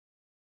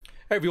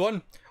Hey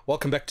everyone,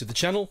 welcome back to the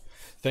channel.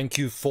 Thank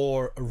you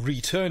for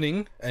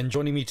returning and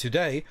joining me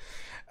today.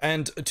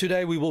 And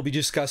today we will be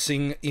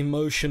discussing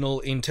emotional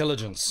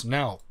intelligence.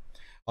 Now,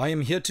 I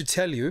am here to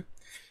tell you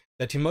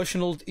that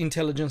emotional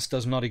intelligence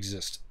does not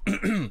exist.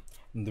 The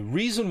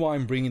reason why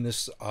I'm bringing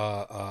this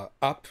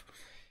up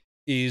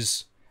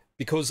is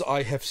because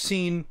I have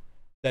seen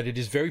that it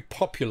is very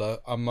popular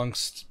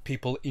amongst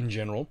people in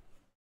general.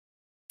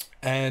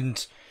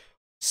 And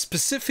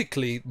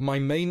specifically, my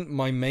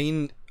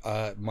main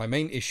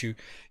issue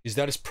is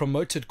that it's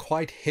promoted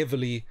quite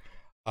heavily.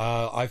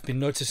 I've been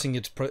noticing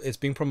it's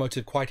being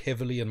promoted quite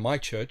heavily in my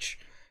church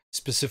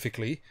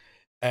specifically,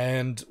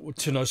 and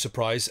to no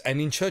surprise,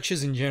 and in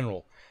churches in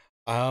general,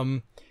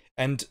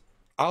 and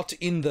out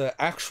in the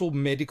actual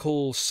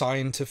medical,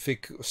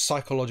 scientific,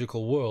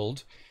 psychological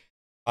world,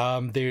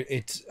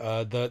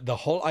 the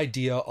whole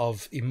idea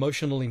of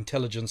emotional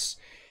intelligence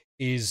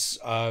is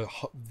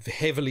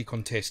heavily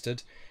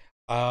contested.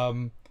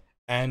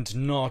 And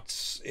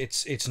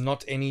it's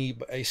not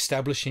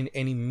established in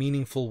any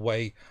meaningful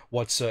way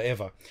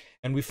whatsoever.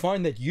 And we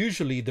find that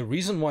usually the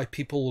reason why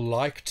people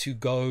like to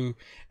go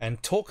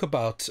and talk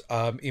about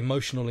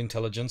emotional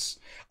intelligence,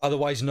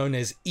 otherwise known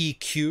as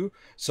EQ,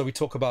 so we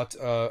talk about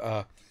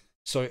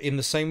so in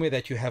the same way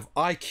that you have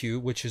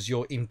IQ, which is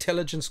your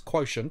intelligence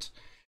quotient,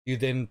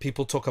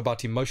 people talk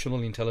about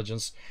emotional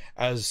intelligence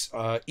as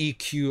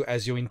EQ,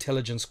 as your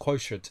intelligence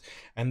quotient.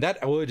 And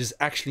that word is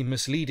actually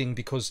misleading,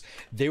 because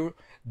there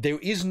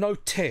is no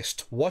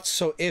test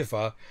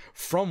whatsoever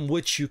from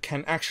which you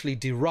can actually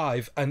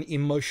derive an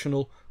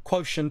emotional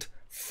quotient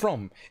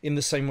from, in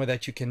the same way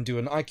that you can do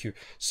an IQ.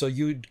 So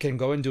you can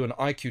go and do an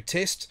IQ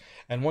test,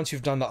 and once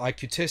you've done the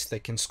IQ test, they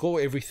can score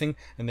everything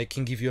and they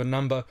can give you a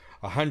number,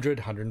 100,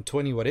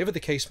 120, whatever the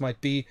case might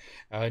be,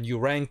 and you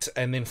ranked,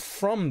 and then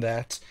from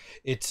that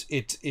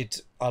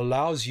it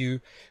allows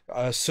you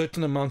a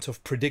certain amount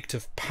of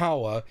predictive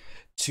power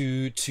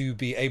to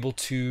be able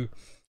to,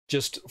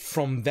 just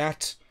from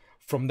that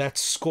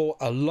score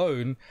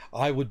alone,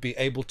 I would be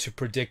able to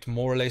predict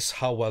more or less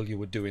how well you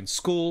would do in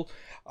school,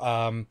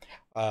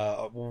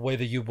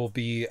 whether you will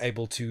be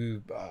able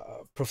to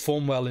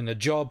perform well in a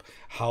job,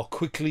 how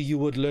quickly you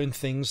would learn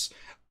things,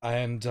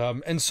 and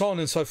so on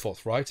and so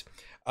forth, right?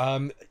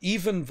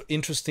 Even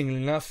interestingly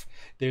enough,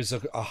 there's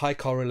a high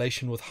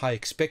correlation with high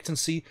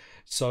expectancy.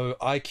 So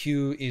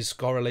IQ is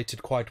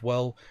correlated quite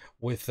well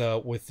with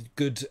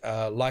good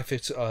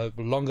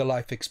longer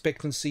life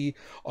expectancy,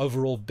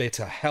 overall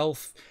better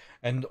health,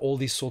 and all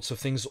these sorts of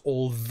things.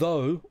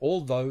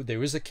 Although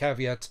there is a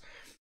caveat,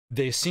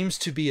 there seems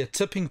to be a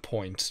tipping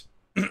point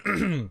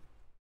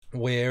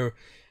where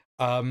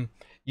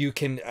you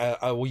can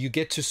you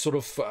get to sort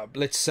of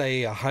let's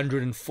say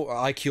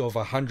IQ of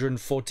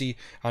 140,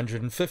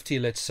 150,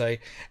 let's say,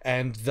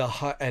 and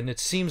it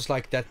seems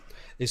like that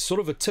is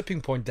sort of a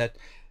tipping point that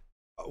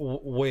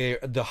where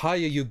the higher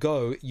you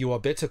go, you are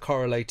better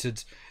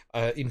correlated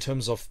in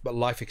terms of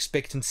life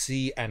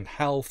expectancy and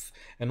health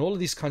and all of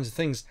these kinds of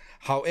things.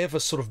 However,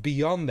 sort of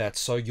beyond that,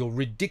 so your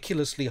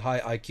ridiculously high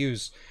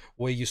IQs,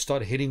 where you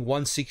start hitting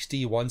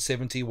 160,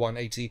 170,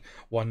 180,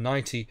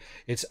 190,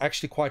 it's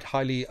actually quite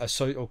highly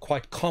or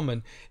quite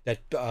common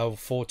that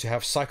to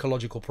have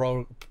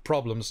psychological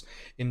problems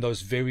in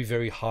those very,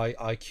 very high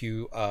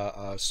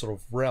IQ sort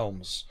of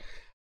realms.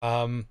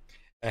 And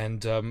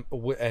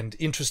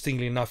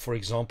interestingly enough, for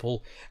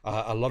example,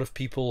 a lot of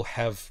people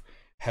have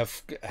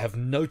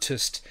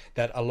noticed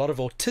that a lot of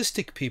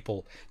autistic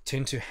people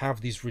tend to have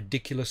these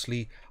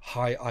ridiculously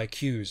high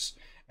IQs.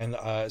 And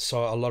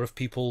so a lot of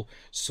people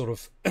sort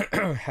of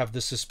have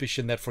the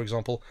suspicion that, for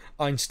example,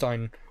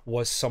 Einstein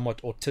was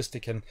somewhat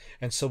autistic,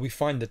 and so we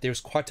find that there's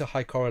quite a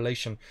high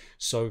correlation.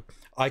 So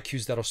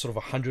IQs that are sort of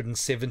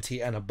 170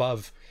 and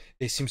above,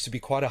 there seems to be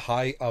quite a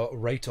high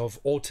rate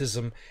of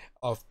autism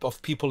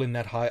of people in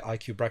that high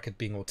IQ bracket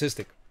being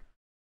autistic.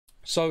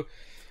 So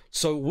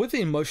with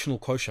the emotional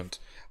quotient,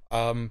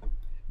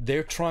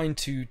 they're trying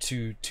to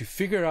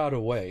figure out a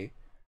way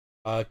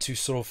to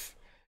sort of,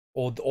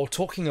 or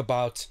talking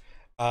about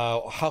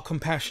how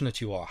compassionate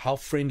you are, how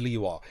friendly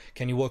you are,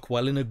 can you work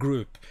well in a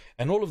group,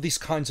 and all of these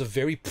kinds of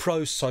very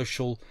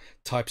pro-social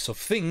types of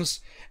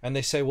things. And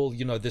they say, well,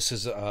 you know, this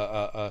is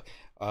your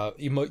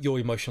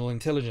emotional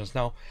intelligence.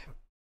 Now,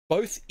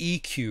 both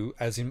EQ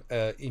as in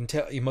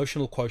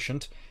emotional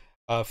quotient,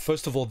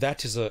 first of all,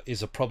 that is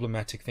a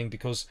problematic thing,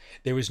 because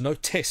there is no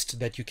test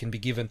that you can be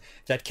given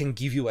that can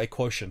give you a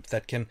quotient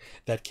that can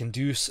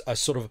do a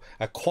sort of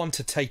a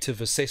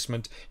quantitative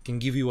assessment, can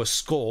give you a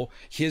score.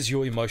 Here's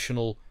your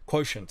emotional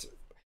quotient.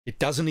 It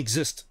doesn't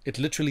exist. It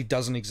literally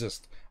doesn't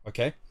exist.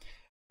 Okay.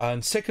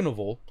 And second of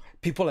all,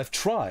 people have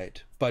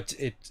tried, but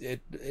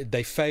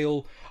they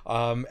fail,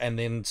 and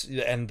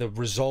the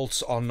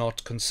results are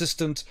not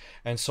consistent,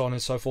 and so on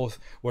and so forth.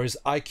 Whereas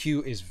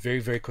IQ is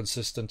very, very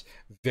consistent,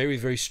 very,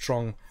 very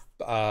strong,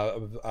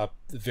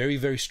 very,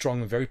 very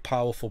strong and very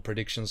powerful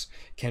predictions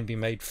can be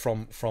made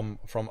from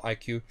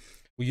IQ.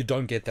 Well, you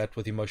don't get that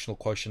with emotional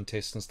quotient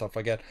tests and stuff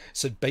like that.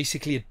 So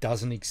basically, it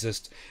doesn't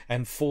exist.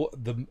 And for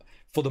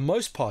for the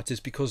most part, is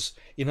because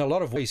in a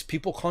lot of ways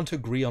people can't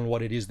agree on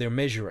what it is they're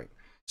measuring.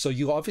 So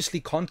you obviously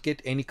can't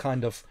get any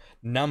kind of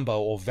number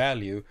or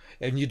value,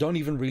 and you don't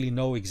even really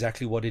know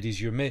exactly what it is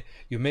you're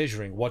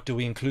measuring. What do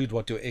we include?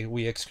 What do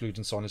we exclude?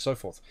 And so on and so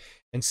forth.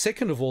 And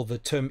second of all, the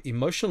term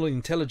emotional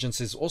intelligence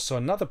is also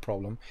another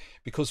problem,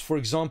 because, for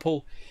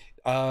example,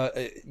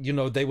 you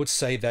know, they would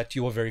say that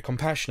you are very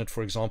compassionate,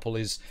 for example,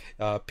 is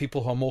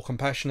people who are more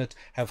compassionate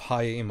have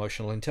higher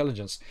emotional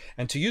intelligence.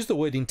 And to use the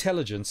word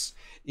intelligence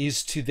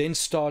is to then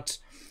start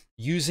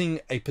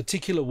using a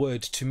particular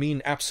word to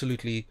mean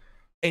absolutely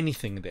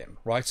anything then,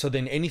 right? So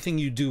then anything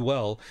you do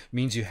well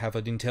means you have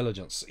an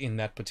intelligence in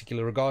that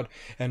particular regard.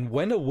 And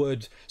when a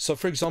word, so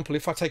for example,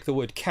 if I take the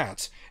word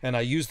cat and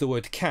I use the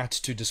word cat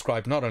to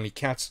describe not only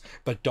cats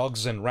but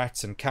dogs and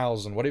rats and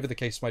cows and whatever the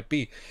case might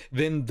be,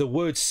 then the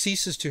word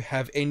ceases to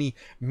have any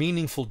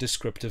meaningful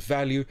descriptive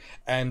value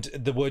and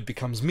the word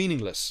becomes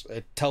meaningless.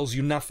 It tells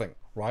you nothing,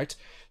 right?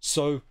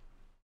 So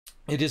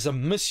it is a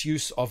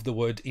misuse of the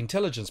word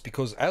intelligence,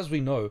 because as we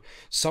know,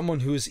 someone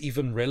who is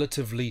even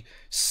relatively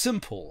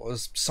simple,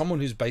 as someone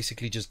who's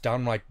basically just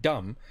downright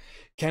dumb,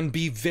 can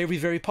be very,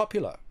 very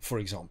popular, for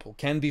example,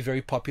 can be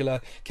very popular,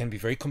 can be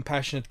very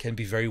compassionate, can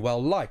be very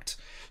well liked.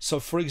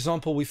 So for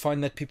example, we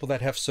find that people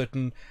that have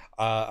certain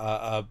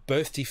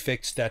birth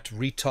defects that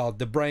retard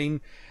the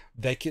brain,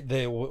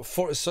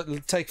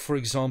 take for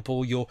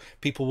example your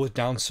people with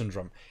Down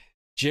syndrome.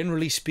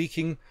 Generally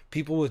speaking,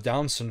 people with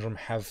Down syndrome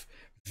have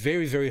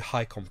very, very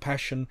high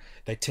compassion.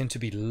 They tend to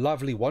be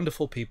lovely,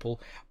 wonderful people,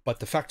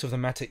 but the fact of the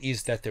matter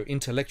is that their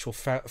intellectual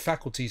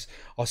faculties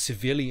are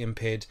severely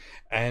impaired,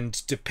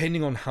 and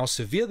depending on how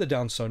severe the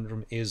Down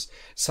syndrome is,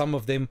 some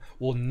of them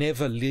will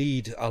never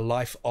lead a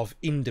life of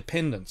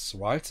independence,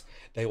 right?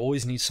 They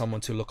always need someone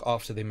to look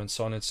after them and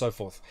so on and so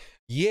forth.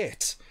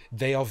 Yet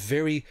they're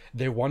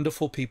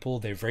wonderful people.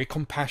 They're very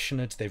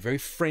compassionate, they're very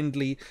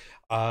friendly,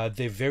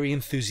 they're very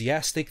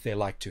enthusiastic, they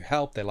like to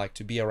help, they like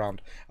to be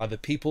around other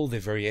people,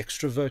 they're very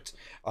extrovert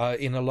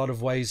in a lot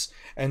of ways.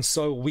 And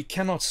so we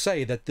cannot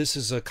say that this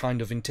is a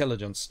kind of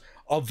intelligence,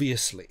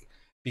 obviously,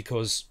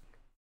 because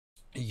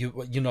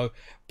you know,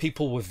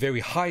 people with very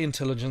high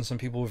intelligence and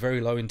people with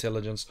very low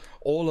intelligence,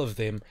 all of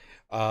them,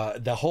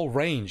 the whole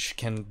range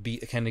can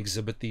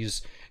exhibit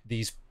these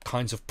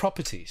kinds of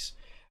properties.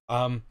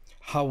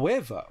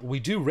 However, we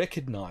do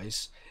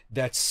recognize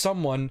that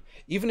someone,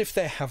 even if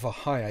they have a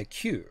high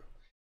IQ,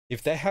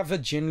 if they have a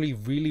generally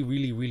really,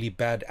 really, really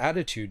bad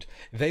attitude,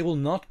 they will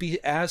not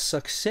be as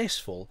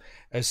successful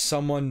as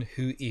someone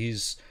who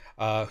is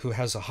who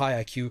has a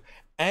high IQ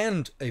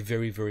and a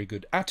very, very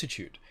good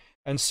attitude.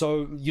 And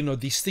so, you know,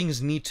 these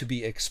things need to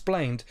be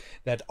explained,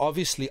 that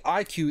obviously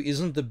IQ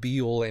isn't the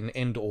be-all and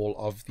end-all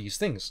of these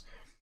things.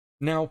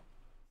 Now,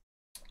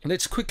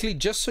 let's quickly,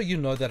 just so you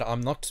know that I'm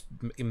not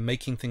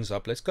making things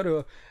up, let's go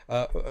to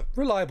a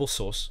reliable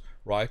source,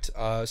 right?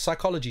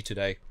 Psychology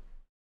Today.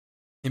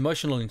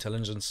 Emotional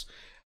intelligence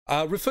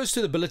refers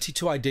to the ability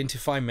to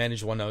identify and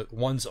manage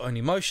one's own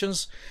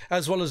emotions,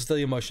 as well as the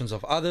emotions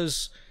of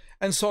others,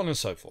 and so on and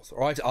so forth. All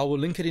right, I will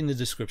link it in the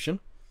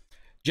description.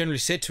 Generally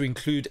said to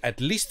include at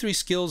least 3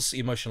 skills: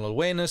 emotional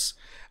awareness,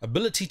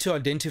 ability to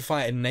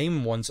identify and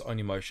name one's own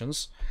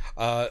emotions.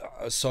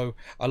 So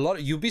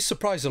you'll be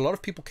surprised, a lot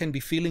of people can be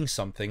feeling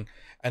something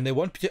and they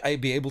won't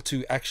be able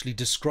to actually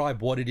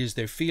describe what it is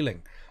they're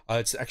feeling.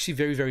 It's actually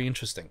very, very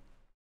interesting.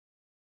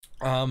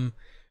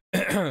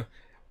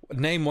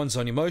 Name one's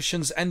own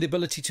emotions, and the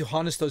ability to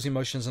harness those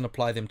emotions and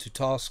apply them to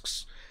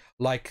tasks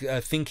like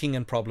thinking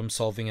and problem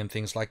solving and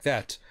things like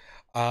that.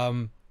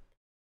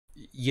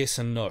 Yes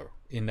and no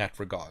in that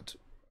regard,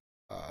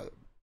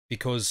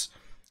 because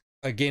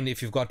again,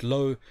 if you've got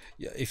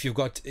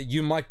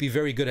you might be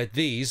very good at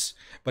these,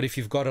 but if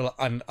you've got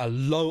a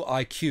low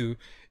IQ,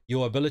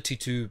 your ability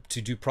to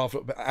do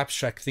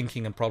abstract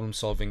thinking and problem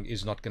solving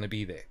is not going to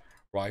be there,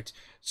 right?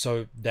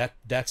 So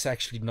that's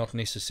actually not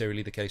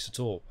necessarily the case at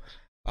all.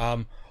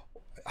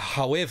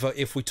 However,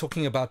 if we're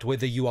talking about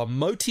whether you are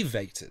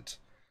motivated,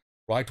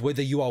 right,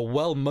 whether you are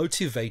well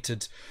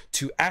motivated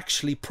to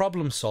actually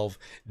problem solve,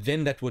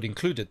 then that would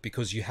include it,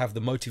 because you have the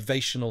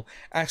motivational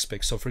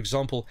aspect. So for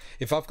example,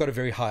 if I've got a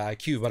very high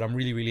IQ but I'm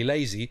really, really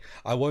lazy,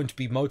 I won't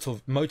be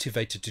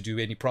motivated to do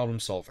any problem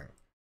solving,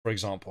 for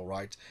example,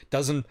 right?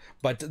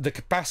 But the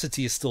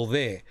capacity is still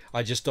there.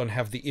 I just don't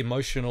have the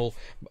emotional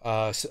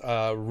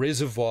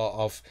reservoir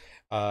of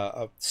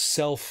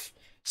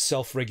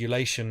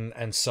self-regulation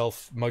and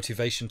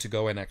self-motivation to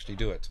go and actually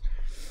do it.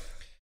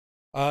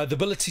 The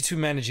ability to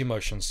manage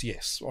emotions,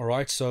 yes. All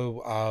right,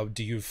 so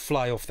do you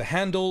fly off the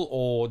handle,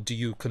 or do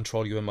you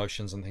control your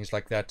emotions and things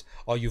like that?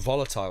 Are you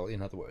volatile,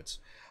 in other words?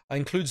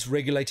 Includes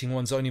regulating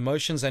one's own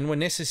emotions, and when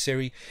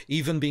necessary,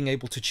 even being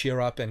able to cheer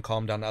up and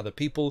calm down other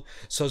people.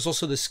 So it's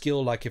also the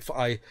skill, like if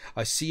I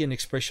see an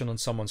expression on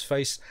someone's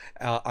face,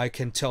 I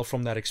can tell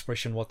from that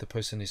expression what the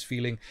person is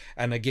feeling.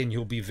 And again,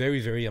 you'll be very,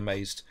 very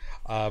amazed.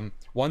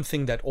 One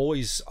thing that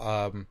always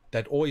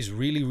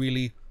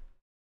really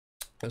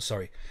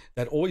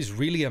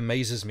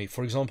amazes me,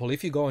 for example,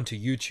 if you go onto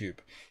YouTube,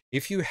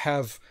 if you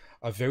have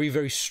a very,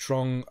 very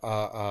strong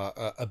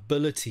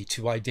ability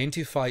to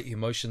identify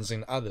emotions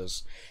in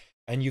others,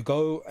 and you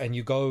go,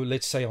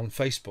 let's say on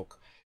Facebook,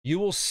 you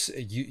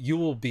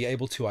will be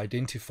able to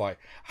identify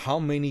how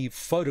many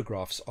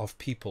photographs of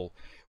people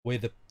where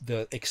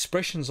the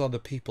expressions of the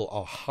people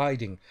are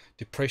hiding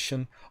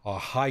depression, are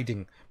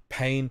hiding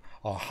pain,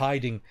 are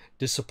hiding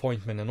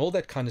disappointment, and all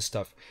that kind of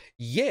stuff.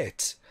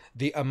 Yet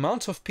the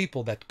amount of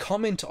people that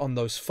comment on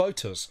those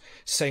photos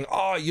saying,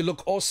 oh, you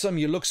look awesome,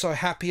 you look so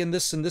happy, and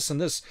this and this and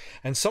this,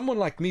 and someone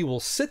like me will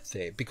sit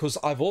there, because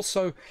I've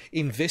also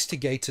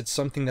investigated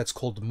something that's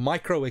called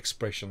micro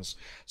expressions.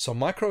 So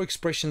micro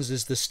expressions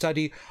is the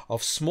study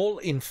of small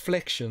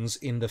inflections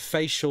in the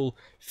facial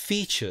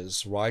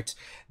features, right,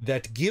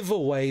 that give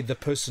away the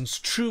person's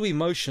true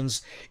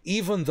emotions,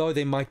 even though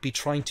they might be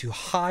trying to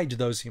hide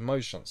those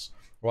emotions.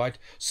 Right,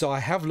 so I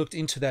have looked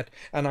into that,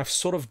 and I've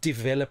sort of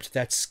developed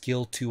that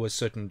skill to a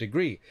certain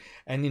degree.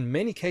 And in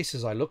many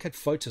cases, I look at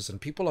photos and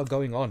people are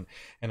going on,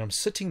 and I'm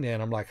sitting there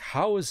and I'm like,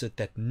 how is it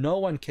that no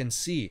one can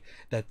see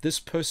that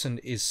this person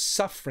is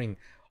suffering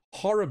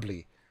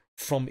horribly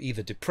from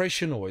either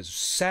depression or is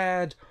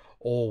sad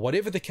or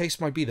whatever the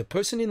case might be? The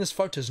person in this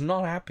photo is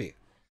not happy,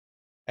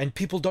 and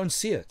people don't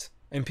see it.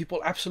 And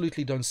people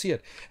absolutely don't see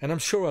it. And I'm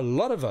sure a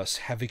lot of us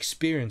have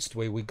experienced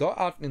where we go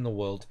out in the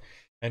world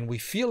and we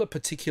feel a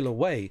particular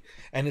way,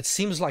 and it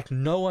seems like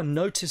no one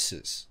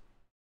notices.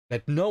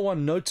 That no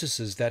one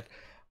notices that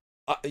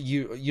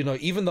you know,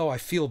 even though I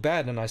feel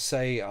bad and I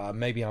say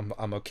maybe I'm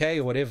okay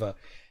or whatever,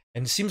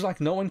 and it seems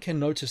like no one can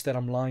notice that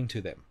I'm lying to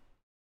them,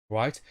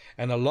 right?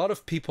 And a lot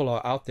of people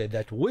are out there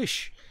that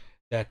wish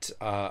that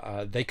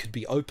they could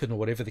be open or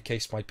whatever the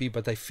case might be,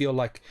 but they feel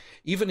like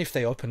even if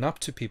they open up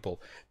to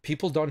people,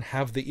 people don't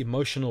have the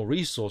emotional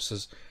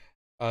resources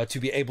to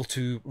be able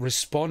to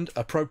respond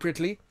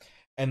appropriately.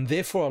 And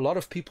therefore, a lot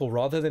of people,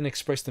 rather than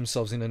express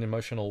themselves in an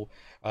emotional,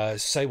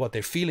 say what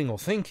they're feeling or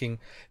thinking,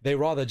 they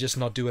rather just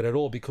not do it at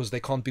all, because they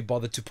can't be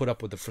bothered to put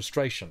up with the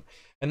frustration.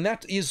 And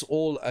that is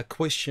all a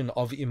question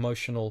of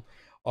emotional,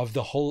 of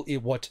the whole,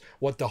 what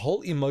the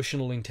whole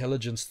emotional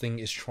intelligence thing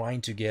is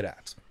trying to get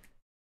at.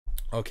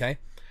 Okay,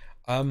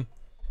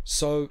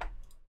 so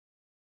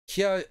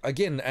here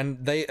again,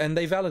 and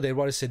they validate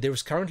what I said. There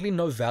is currently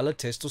no valid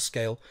test or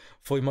scale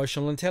for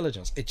emotional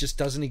intelligence. It just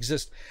doesn't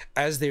exist,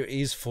 as there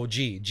is for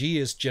G. G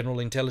is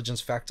general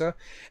intelligence factor,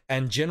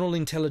 and general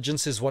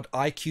intelligence is what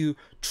IQ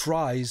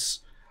tries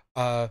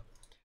to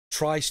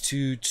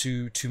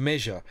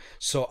measure.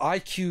 So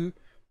IQ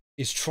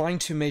is trying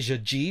to measure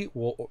G,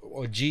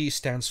 or G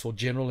stands for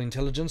general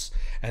intelligence,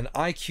 and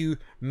IQ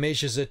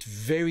measures it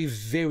very,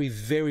 very,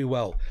 very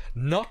well.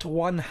 Not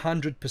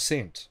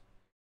 100%.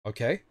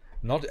 Okay.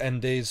 Not,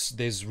 and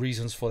there's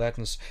reasons for that,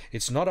 and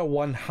it's not a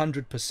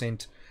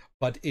 100%,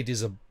 but it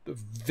is a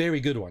very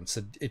good one.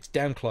 So it's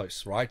damn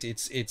close, right?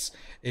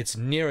 It's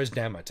near as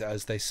damn it,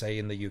 as they say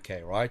in the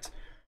UK, right?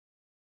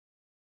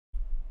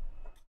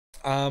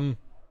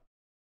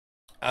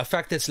 A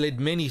fact that's led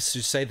many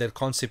to say that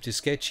concept is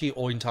sketchy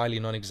or entirely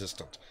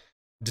non-existent.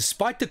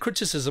 Despite the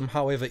criticism,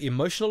 however,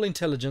 emotional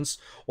intelligence,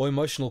 or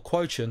emotional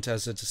quotient,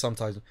 as it is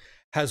sometimes,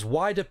 has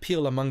wide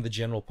appeal among the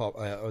general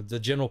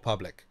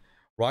public.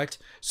 Right,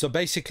 so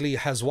basically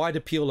has wide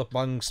appeal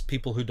amongst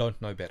people who don't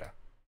know better,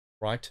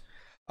 right?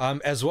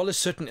 As well as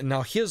certain,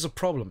 now here's a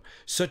problem,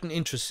 certain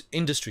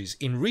industries.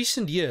 In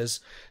recent years,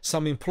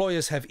 some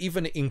employers have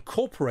even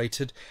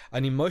incorporated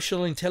an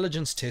emotional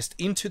intelligence test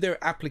into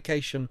their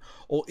application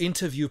or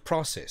interview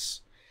process.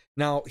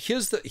 Now,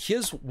 here's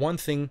one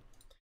thing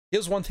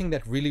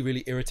that really,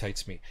 really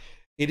irritates me.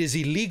 It is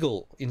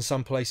illegal in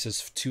some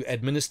places to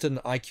administer an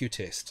IQ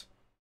test,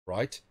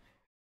 right?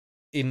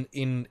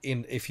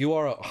 If you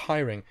are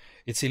hiring,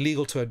 it's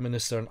illegal to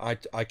administer an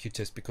IQ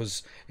test,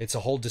 because it's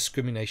a whole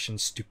discrimination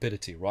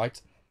stupidity, right?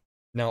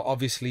 Now,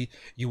 obviously,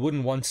 you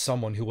wouldn't want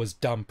someone who was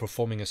dumb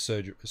performing a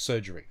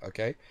surgery,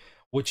 okay?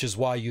 Which is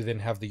why you then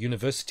have the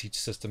university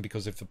system,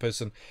 because if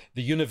the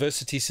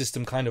university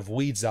system kind of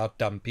weeds out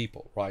dumb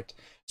people, right?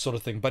 Sort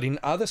of thing. But in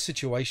other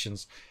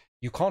situations,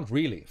 you can't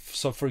really.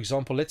 So, for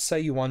example, let's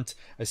say you want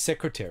a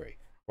secretary,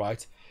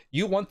 right?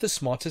 You want the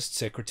smartest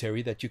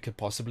secretary that you could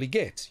possibly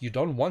get. You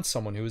don't want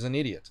someone who is an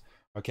idiot,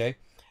 okay?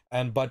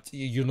 But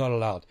you're not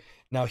allowed.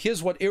 Now,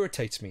 here's what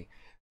irritates me.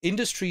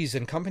 Industries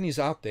and companies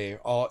out there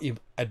are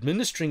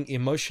administering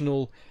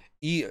emotional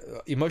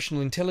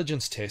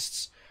intelligence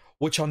tests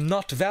which are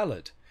not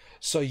valid.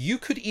 So you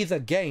could either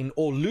gain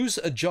or lose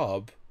a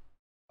job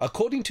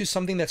according to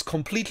something that's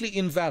completely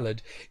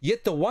invalid,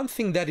 yet the one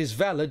thing that is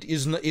valid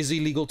is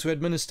illegal to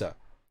administer,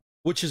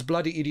 which is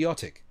bloody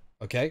idiotic.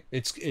 Okay,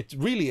 it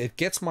really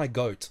gets my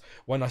goat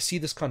when I see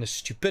this kind of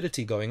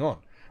stupidity going on,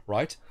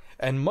 right?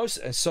 And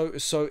so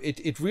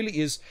it really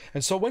is.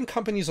 And so when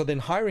companies are then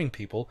hiring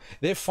people,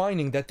 they're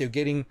finding that they're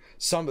getting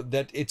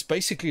that it's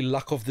basically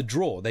luck of the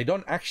draw. They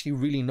don't actually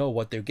really know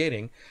what they're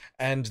getting,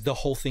 and the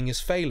whole thing is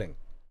failing,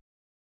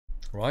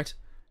 right?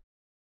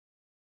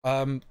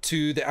 On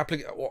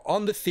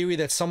the theory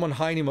that someone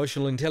high in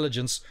emotional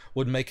intelligence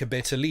would make a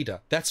better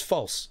leader. That's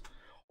false.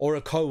 or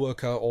a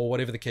co-worker or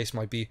whatever the case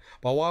might be.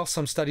 But while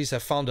some studies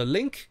have found a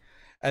link,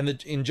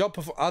 and in job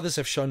of others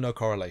have shown no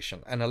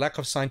correlation, and a lack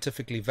of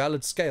scientifically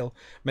valid scale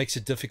makes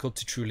it difficult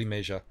to truly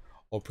measure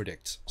or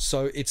predict.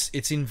 So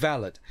it's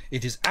invalid.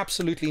 It is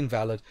absolutely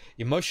invalid.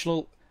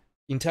 Emotional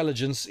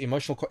intelligence,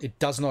 it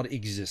does not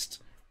exist.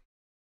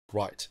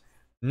 Right.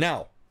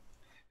 Now,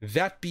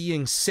 that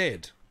being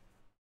said,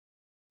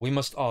 we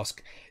must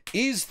ask,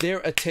 is there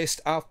a test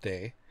out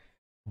there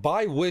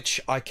by which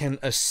I can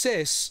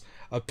assess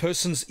a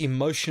person's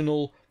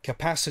emotional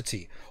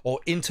capacity or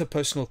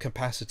interpersonal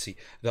capacity?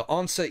 The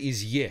answer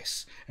is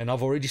yes, and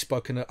I've already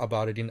spoken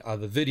about it in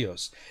other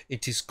videos.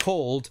 It is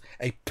called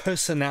a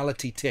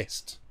personality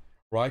test,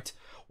 right?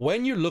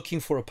 When you're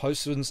looking for a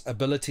person's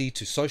ability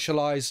to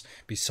socialize,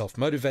 be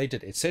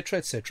self-motivated, etc.,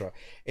 etc.,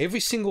 every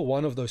single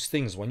one of those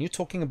things, when you're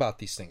talking about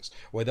these things,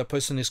 whether a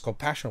person is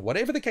compassionate,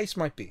 whatever the case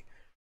might be,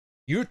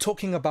 you're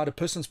talking about a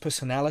person's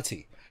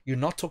personality. You're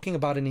not talking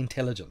about an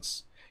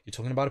intelligence. You're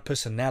talking about a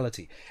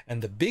personality.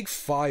 And the big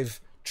 5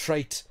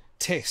 trait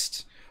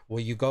test,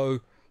 where you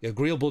go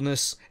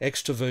agreeableness,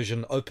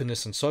 extroversion,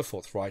 openness, and so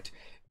forth, right?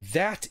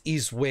 That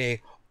is where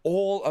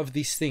all of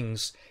these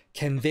things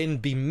can then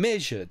be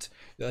measured.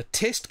 A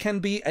test can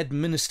be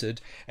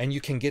administered, and you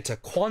can get a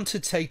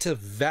quantitative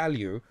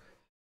value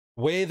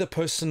where the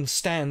person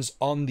stands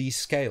on these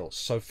scales.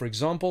 So, for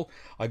example,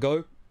 I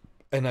go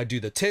and I do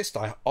the test.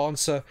 I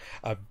answer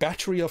a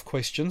battery of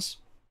questions,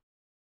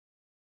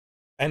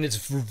 and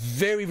it's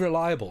very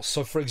reliable.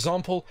 So, for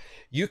example,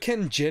 you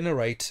can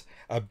generate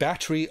a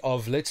battery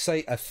of, let's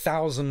say,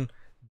 1,000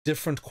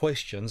 different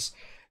questions,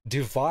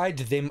 divide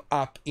them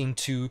up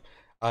into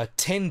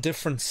 10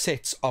 different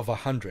sets of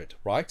 100,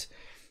 right?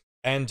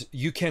 And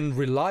you can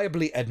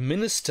reliably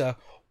administer,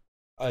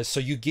 so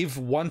you give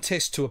one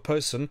test to a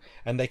person,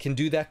 and they can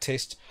do that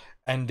test,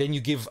 and then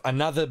you give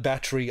another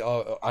battery,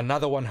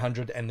 another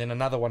 100, and then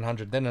another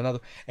 100, then another,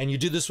 and you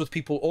do this with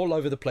people all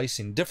over the place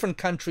in different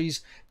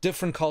countries,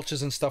 different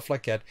cultures and stuff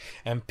like that,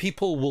 and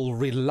people will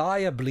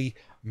reliably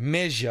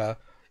measure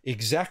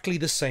exactly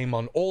the same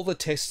on all the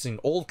tests in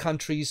all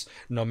countries,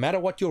 no matter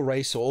what your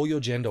race or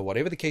your gender,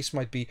 whatever the case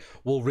might be,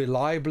 will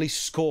reliably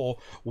score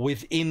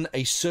within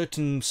a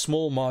certain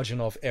small margin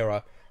of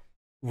error,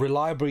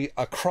 reliably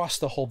across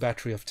the whole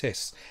battery of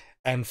tests.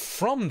 And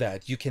from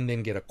that, you can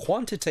then get a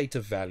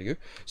quantitative value.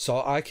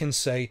 So I can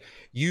say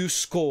you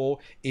score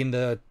in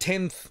the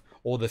 10th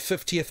or the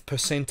 50th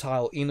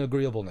percentile in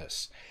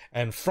agreeableness.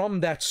 And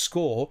from that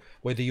score,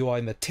 whether you are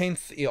in the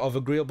 10th of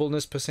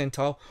agreeableness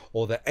percentile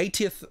or the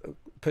 80th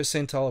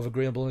percentile of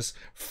agreeableness,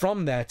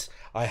 from that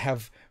I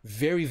have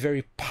very,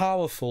 very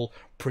powerful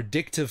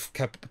predictive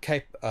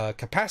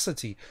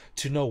capacity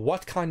to know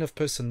what kind of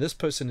person this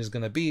person is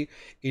going to be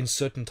in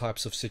certain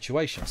types of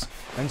situations.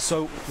 And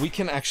so we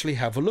can actually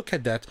have a look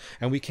at that,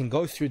 and we can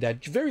go through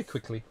that very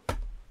quickly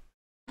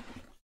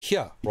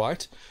here,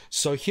 right?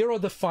 So here are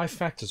the 5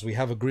 factors. We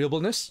have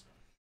agreeableness,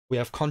 we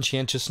have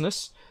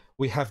conscientiousness,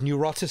 we have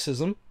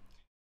neuroticism,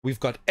 we've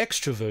got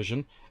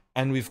extroversion,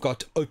 and we've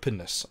got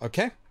openness.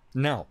 Okay,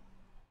 now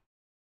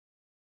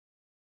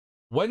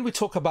when we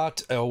talk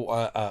about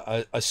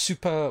a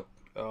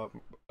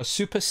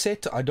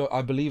superset,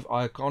 I believe,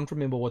 I can't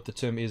remember what the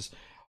term is.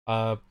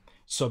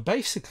 So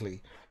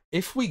basically,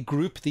 if we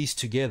group these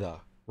together,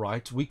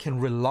 right, we can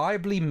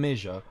reliably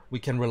measure, we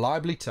can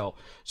reliably tell.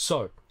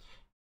 So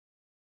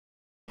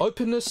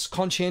openness,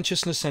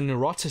 conscientiousness, and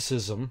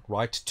neuroticism,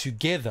 right,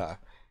 together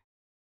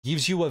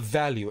gives you a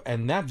value,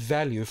 and that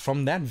value,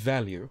 from that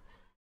value,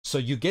 so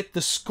you get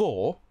the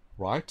score,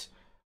 right?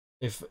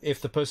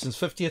 If the person's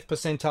 50th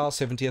percentile,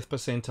 70th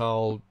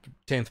percentile,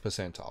 10th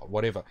percentile,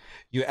 whatever,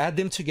 you add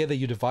them together,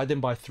 you divide them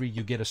by 3,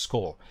 you get a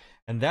score.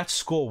 And that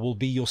score will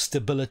be your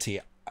stability,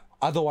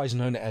 otherwise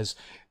known as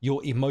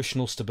your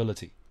emotional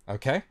stability,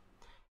 okay?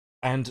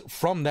 And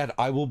from that,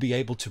 I will be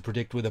able to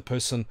predict whether a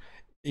person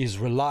is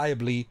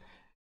reliably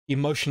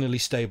emotionally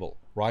stable,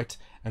 right?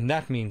 And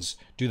that means,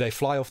 do they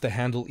fly off the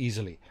handle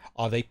easily?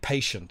 Are they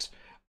patient?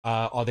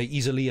 Are they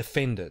easily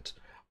offended?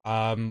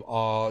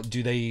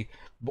 Do they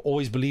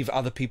always believe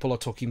other people are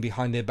talking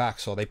behind their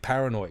backs? Are they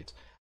paranoid?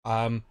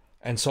 And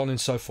so on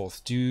and so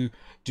forth. Do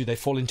they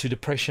fall into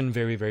depression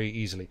very, very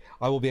easily?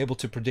 I will be able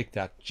to predict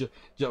that.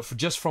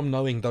 Just from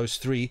knowing those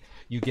 3,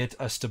 you get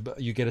a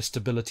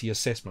stability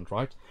assessment,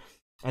 right?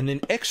 And then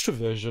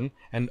extroversion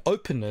and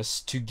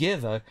openness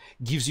together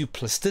gives you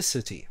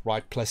plasticity,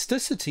 right?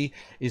 Plasticity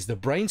is the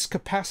brain's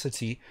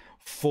capacity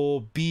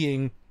for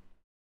being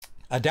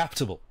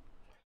adaptable.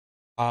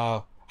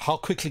 How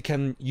quickly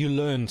can you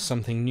learn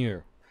something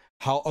new?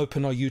 How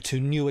open are you to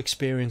new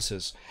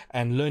experiences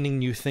and learning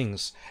new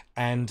things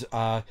and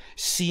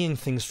seeing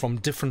things from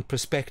different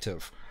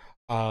perspective?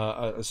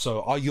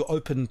 So are you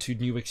open to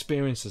new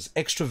experiences?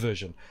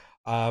 Extroversion.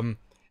 So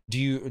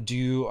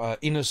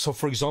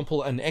for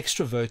example, an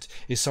extrovert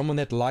is someone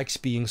that likes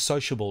being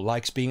sociable,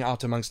 likes being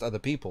out amongst other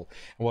people.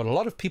 And what a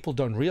lot of people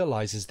don't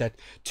realize is that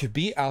to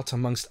be out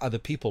amongst other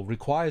people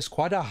requires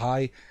quite a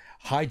high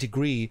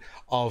degree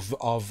of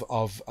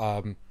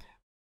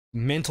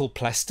mental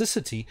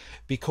plasticity,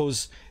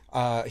 because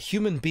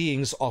human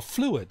beings are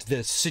fluid.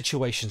 The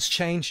situations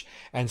change,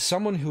 and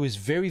someone who is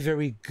very,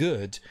 very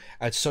good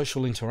at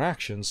social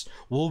interactions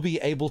will be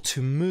able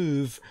to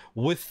move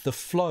with the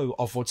flow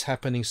of what's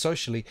happening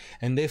socially,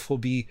 and therefore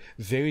be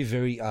very,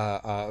 very,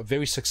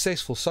 very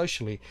successful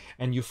socially.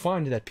 And you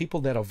find that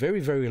people that are very,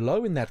 very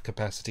low in that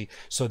capacity,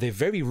 so they're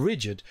very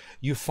rigid,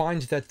 you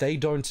find that they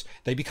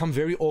become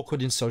very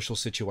awkward in social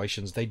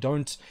situations. They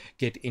don't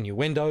get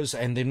innuendos,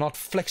 and they're not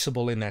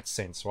flexible in that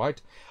sense,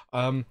 right?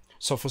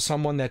 So for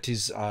someone that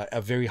is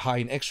a very high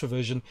in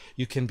extroversion,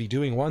 you can be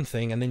doing one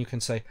thing, and then you can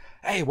say,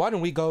 hey, why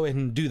don't we go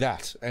and do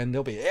that? And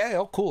they'll be, yeah,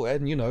 oh, cool.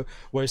 And, you know,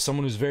 whereas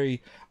someone who's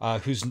very,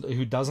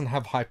 who doesn't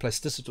have high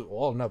plasticity,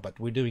 oh, no, but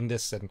we're doing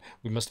this, and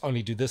we must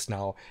only do this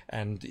now.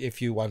 And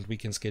if you want, we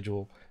can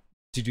schedule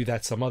to do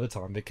that some other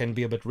time. They can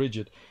be a bit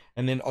rigid.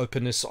 And then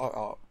openness,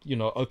 you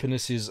know,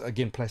 openness is,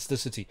 again,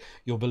 plasticity,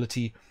 your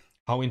ability.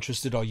 How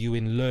interested are you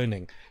in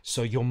learning?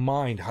 So your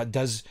mind,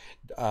 does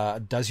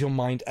your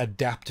mind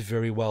adapt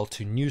very well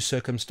to new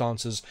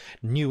circumstances,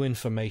 new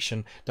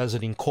information? Does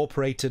it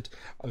incorporate it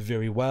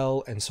very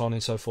well, and so on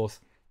and so forth?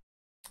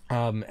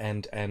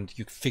 And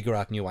you figure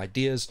out new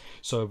ideas.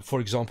 So, for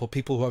example,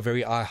 people who are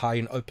very high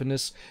in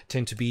openness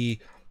tend to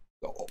be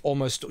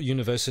almost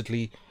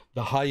universally,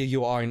 the higher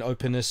you are in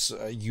openness,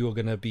 you're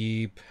going to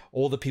be,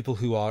 all the people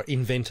who are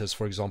inventors,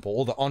 for example,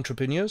 all the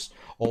entrepreneurs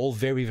are all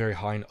very, very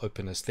high in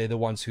openness. They're the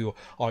ones who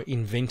are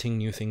inventing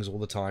new things all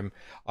the time.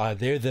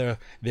 They're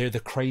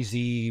the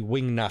crazy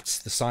wing nuts,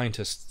 the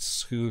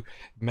scientists who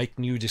make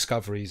new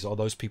discoveries, are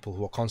those people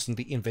who are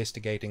constantly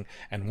investigating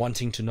and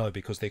wanting to know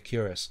because they're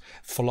curious.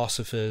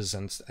 Philosophers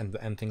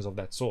and things of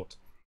that sort,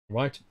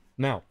 right?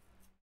 Now,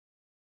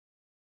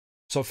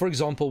 so for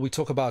example, we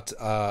talk about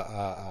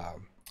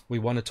we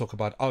want to talk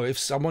about, oh, if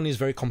someone is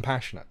very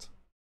compassionate,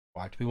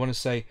 right? We want to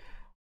say,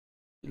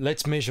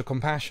 let's measure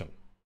compassion,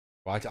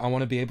 right? I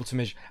want to be able to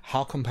measure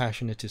how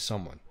compassionate is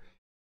someone.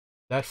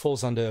 That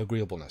falls under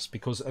agreeableness,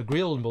 because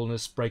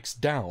agreeableness breaks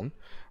down,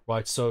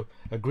 right? So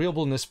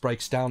agreeableness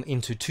breaks down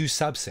into two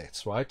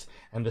subsets, right?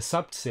 And the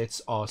subsets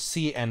are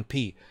C and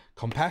P,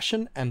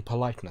 compassion and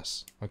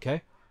politeness,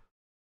 okay?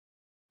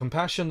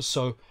 Compassion,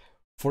 so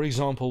for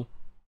example,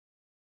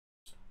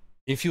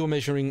 if you're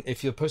measuring,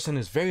 if your person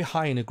is very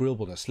high in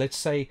agreeableness, let's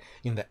say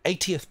in the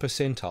 80th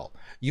percentile,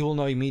 you will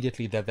know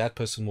immediately that that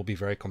person will be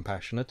very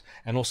compassionate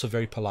and also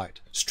very polite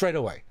straight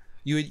away.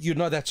 You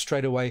know that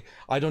straight away.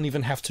 I don't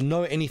even have to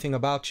know anything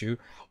about you.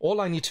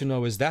 All I need to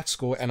know is that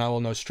score, and I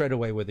will know straight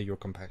away whether you're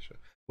compassionate,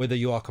 whether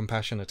you are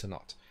compassionate or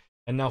not.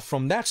 And now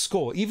from that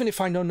score, even if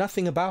I know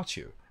nothing about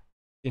you,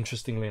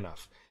 interestingly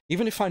enough,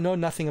 even if I know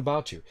nothing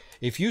about you,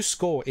 if you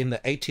score in the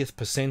 80th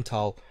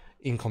percentile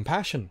in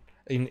compassion,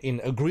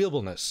 in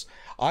agreeableness,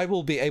 I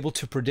will be able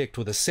to predict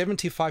with a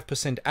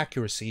 75%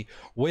 accuracy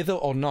whether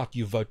or not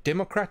you vote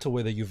Democrat or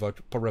whether you vote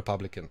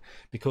Republican.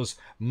 Because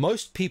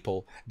most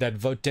people that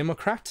vote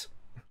Democrat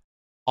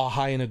are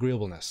high in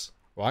agreeableness,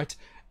 right?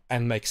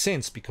 And makes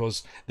sense,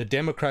 because the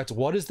Democrat,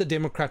 what is the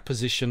Democrat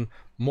position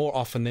more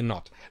often than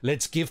not?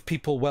 Let's give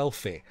people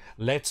welfare.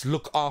 Let's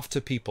look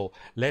after people.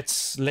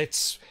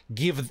 Let's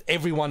give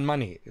everyone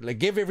money. Like,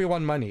 give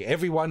everyone money.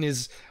 Everyone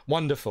is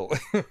wonderful,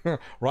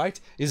 right?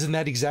 Isn't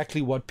that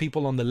exactly what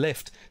people on the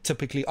left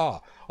typically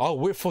are? Oh,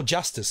 we're for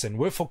justice, and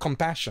we're for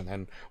compassion,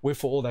 and we're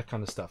for all that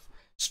kind of stuff.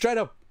 Straight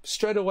up,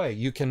 straight away,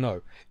 you can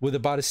know. With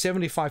about a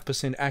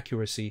 75%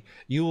 accuracy,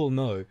 you will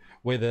know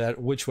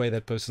which way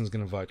that person's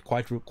going to vote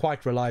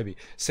quite reliably.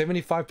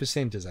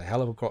 75% is a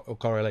hell of a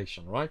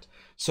correlation, right?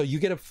 So you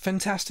get a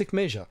fantastic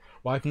measure.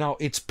 Right now,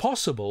 it's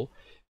possible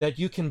that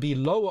you can be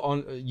low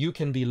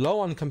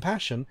on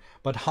compassion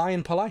but high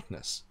in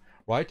politeness,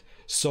 right?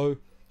 So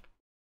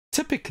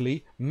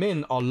typically,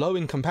 men are low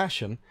in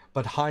compassion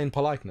but high in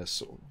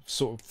politeness.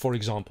 So for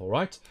example,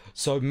 right?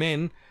 So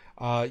men,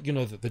 you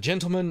know, the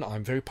gentleman,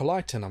 I'm very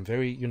polite, and I'm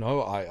very, you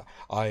know,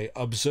 I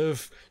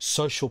observe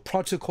social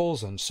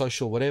protocols and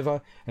social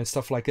whatever and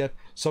stuff like that.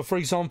 So for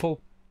example,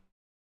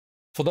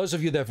 for those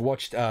of you that have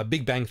watched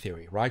Big Bang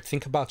Theory, right?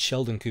 Think about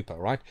Sheldon Cooper,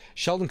 right?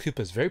 Sheldon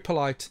Cooper is very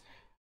polite,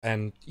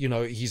 and, you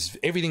know,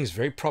 everything's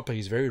very proper,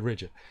 he's very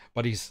rigid,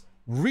 but he's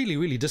really,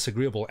 really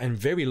disagreeable and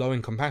very low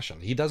in compassion.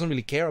 He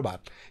doesn't care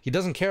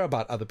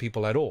about other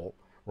people at all,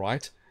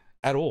 right?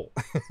 At all.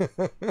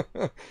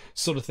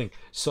 Sort of thing.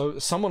 So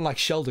someone like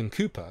Sheldon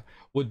Cooper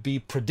would be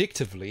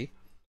predictively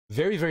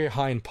very, very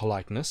high in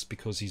politeness,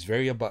 because he's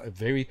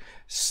very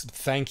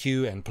thank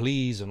you and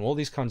please and all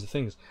these kinds of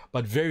things,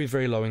 but very,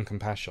 very low in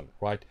compassion,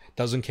 right?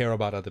 Doesn't care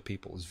about other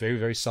people. Is very,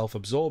 very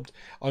self-absorbed,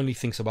 only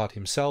thinks about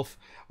himself,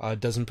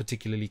 doesn't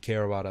particularly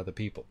care about other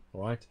people,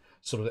 right?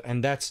 Sort of,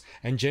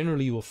 and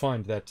generally you will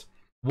find that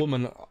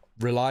women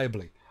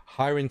reliably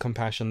higher in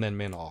compassion than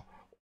men are.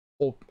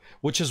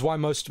 Which is why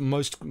most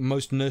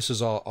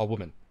nurses are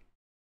women,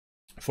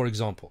 for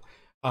example.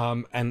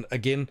 And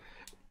again,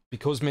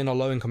 because men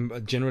are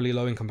generally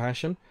low in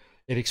compassion,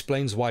 it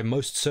explains why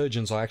most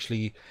surgeons are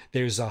actually,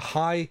 there's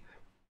a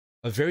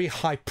very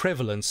high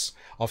prevalence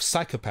of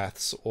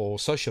psychopaths or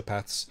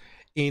sociopaths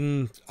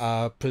in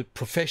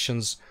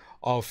professions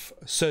of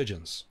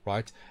surgeons,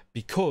 right?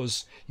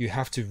 Because you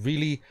have to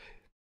really,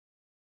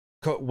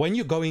 when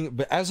you're going,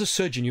 but as a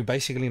surgeon, you're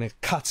basically going to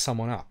cut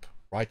someone up,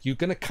 right? You're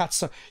going to cut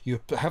some, you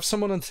have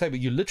someone on the table,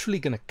 you're literally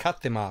going to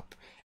cut them up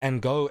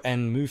and go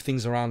and move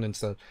things around and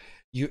stuff.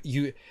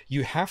 You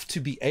have to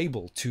be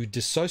able to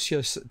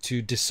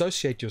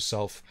dissociate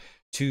yourself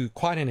to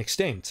quite an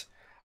extent,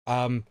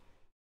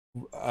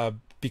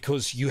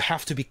 because you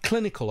have to be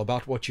clinical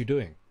about what you're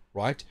doing,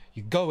 right?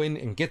 You go in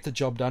and get the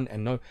job done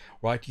and know,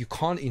 right? You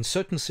can't, in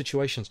certain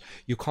situations,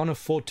 you can't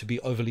afford to be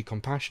overly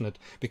compassionate,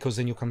 because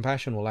then your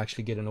compassion will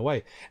actually get in the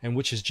way. And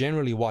which is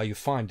generally why you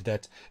find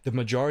that the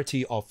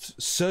majority of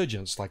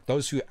surgeons, like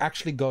those who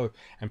actually go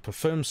and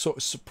perform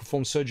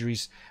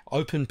surgeries,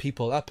 open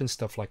people up and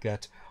stuff like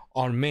that,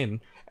 are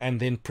men.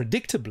 And then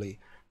predictably,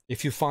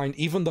 if you find,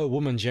 even though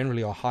women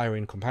generally are higher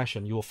in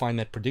compassion, you will find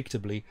that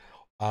predictably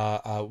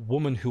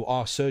women who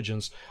are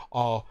surgeons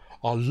are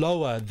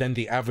lower than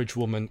the average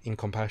woman in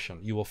compassion.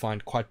 You will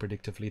find quite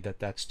predictively that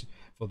that's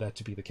for that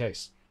to be the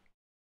case.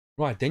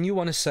 Right, then you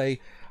want to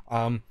say,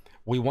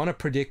 we want to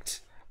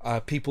predict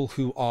people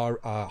who are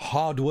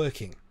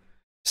hardworking,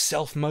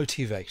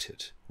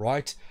 self-motivated,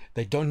 right?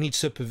 They don't need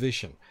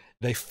supervision.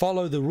 They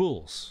follow the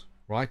rules,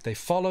 right? They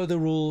follow the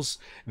rules.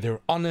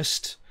 They're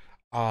honest.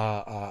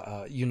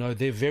 You know,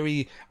 they're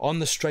very on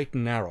the straight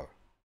and narrow.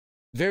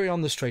 Very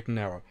on the straight and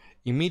narrow.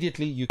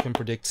 Immediately you can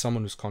predict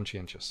someone who's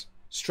conscientious.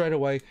 Straight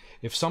away,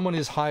 if someone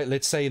is high,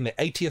 let's say in the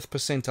 80th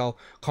percentile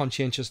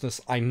conscientiousness,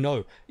 I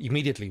know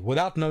immediately,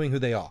 without knowing who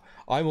they are,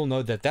 I will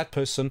know that that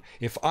person,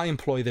 if I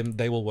employ them,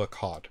 they will work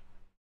hard.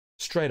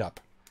 Straight up.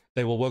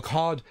 They will work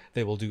hard,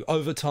 they will do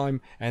overtime,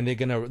 and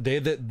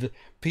they're the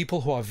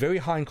people who are very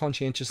high in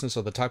conscientiousness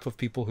are the type of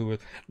people who are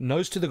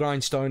nose to the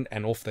grindstone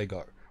and off they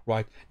go,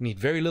 right? Need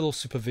very little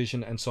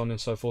supervision and so on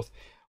and so forth.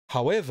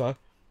 However,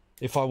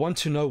 if I want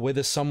to know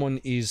whether someone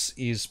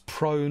is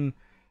prone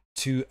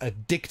to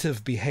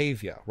addictive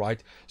behavior,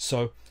 right?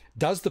 So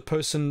does the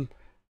person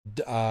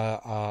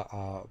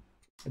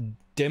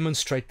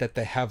demonstrate that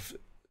they have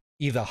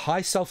either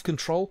high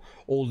self-control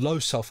or low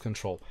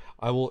self-control?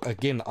 I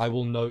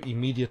will know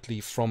immediately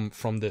from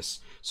this.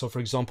 So for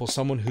example,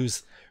 someone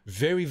who's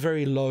very,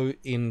 very low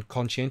in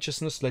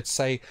conscientiousness, let's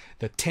say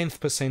the 10th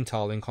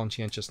percentile in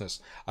conscientiousness,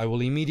 I will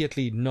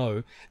immediately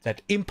know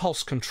that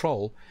impulse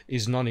control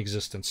is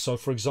non-existent. So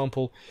for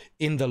example,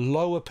 in the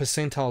lower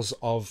percentiles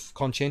of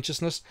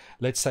conscientiousness,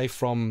 let's say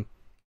from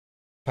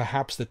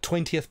perhaps the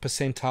 20th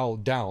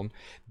percentile down,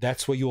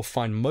 that's where you'll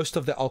find most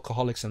of the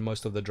alcoholics and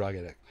most of the drug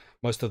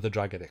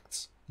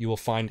addicts. You will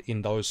find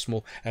in those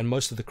small, and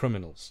most of the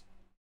criminals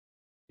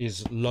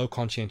is low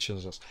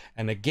conscientiousness.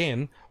 And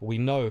again, we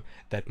know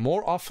that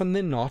more often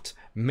than not,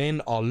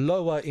 men are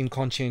lower in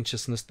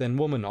conscientiousness than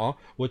women are,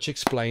 which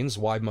explains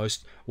why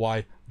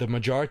the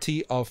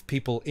majority of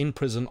people in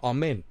prison are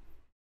men,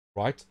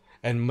 right?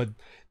 And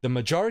the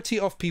majority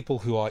of people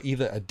who are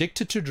either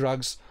addicted to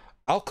drugs,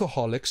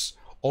 alcoholics,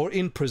 or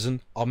in prison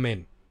are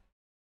men.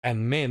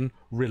 And men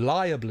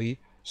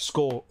reliably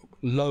score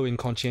low in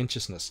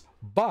conscientiousness.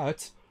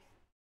 But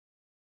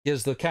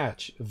here's the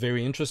catch,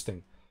 very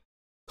interesting.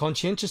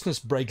 Conscientiousness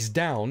breaks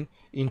down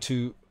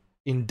into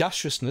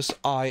industriousness,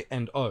 I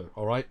and O,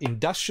 all right?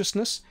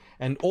 Industriousness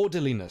and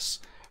orderliness.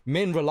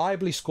 Men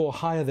reliably score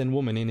higher than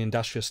women in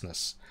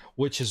industriousness,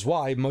 which is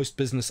why most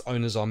business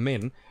owners are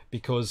men,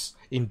 because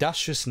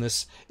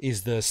industriousness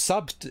is the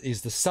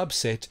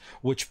subset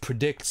which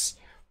predicts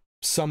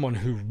someone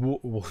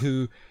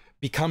who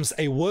becomes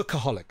a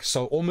workaholic,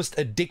 so almost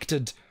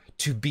addicted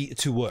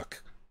to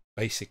work,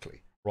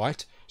 basically,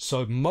 right?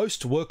 So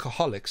most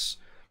workaholics,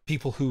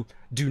 people who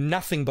do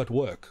nothing but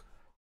work,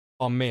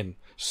 are men.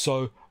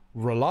 So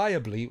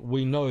reliably,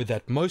 we know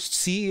that most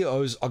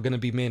CEOs are going to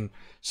be men.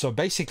 So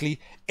basically,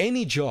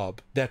 any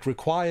job that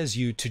requires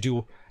you to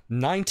do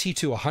 90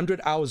 to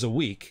 100 hours a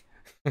week,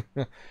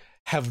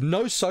 have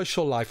no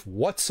social life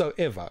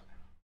whatsoever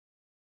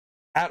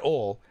at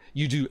all,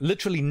 you do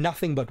literally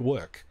nothing but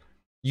work,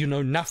 you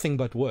know nothing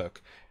but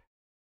work,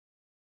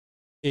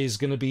 is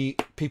going to be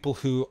people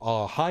who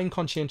are high in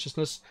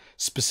conscientiousness,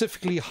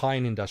 specifically high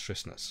in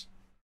industriousness.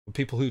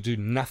 People who do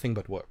nothing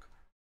but work,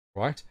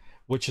 right?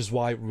 Which is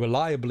why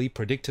reliably,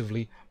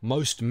 predictively,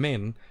 most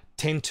men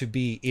tend to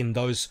be in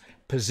those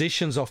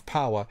positions of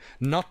power,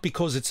 not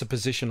because it's a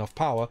position of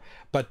power,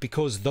 but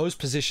because those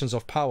positions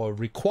of power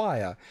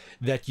require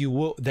that you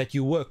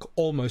work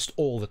almost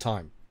all the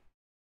time.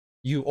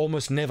 You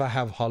almost never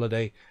have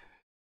holiday,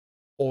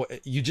 or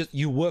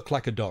you work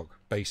like a dog,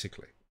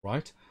 basically,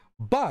 right?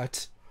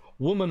 But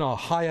women are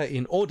higher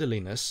in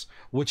orderliness,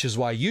 which is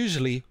why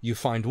usually you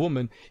find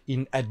women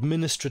in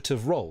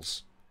administrative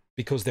roles,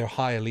 because they're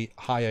higher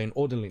in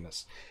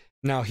orderliness.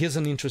 Now, here's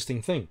an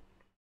interesting thing.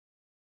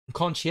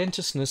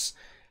 Conscientiousness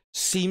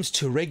seems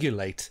to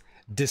regulate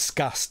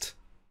disgust,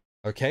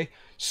 okay?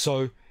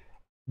 So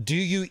do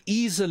you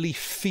easily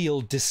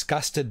feel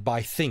disgusted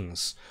by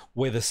things,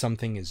 whether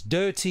something is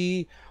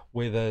dirty,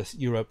 whether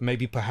you're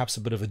maybe perhaps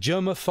a bit of a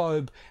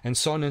germaphobe, and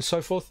so on and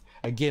so forth?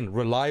 again,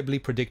 reliably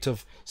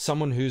predictive.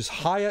 Someone who's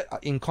higher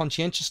in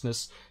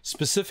conscientiousness,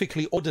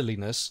 specifically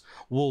orderliness,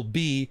 will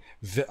be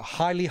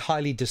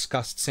highly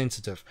disgust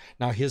sensitive.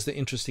 Now, here's the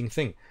interesting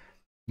thing.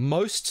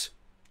 Most,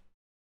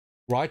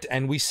 right,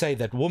 and we say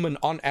that women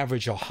on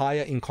average are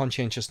higher in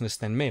conscientiousness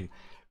than men.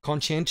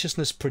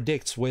 Conscientiousness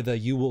predicts whether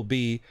you will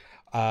be,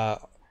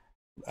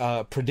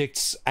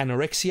 predicts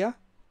anorexia,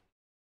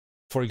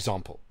 for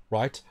example,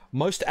 right?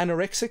 Most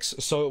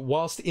anorexics, so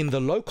whilst in the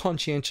low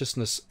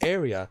conscientiousness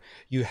area,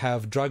 you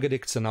have drug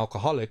addicts and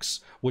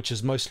alcoholics, which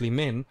is mostly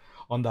men.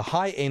 On the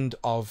high end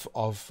of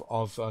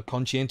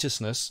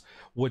conscientiousness,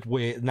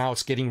 where now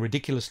it's getting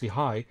ridiculously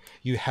high,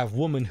 you have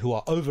women who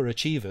are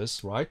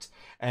overachievers, right?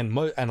 And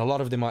a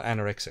lot of them are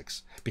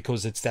anorexics,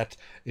 because it's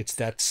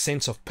that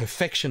sense of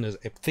perfectionism.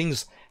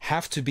 Things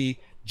have to be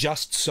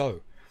just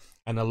so,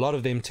 and a lot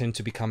of them tend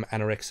to become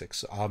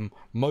anorexics.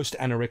 Most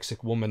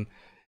anorexic women,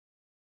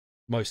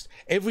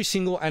 every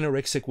single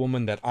anorexic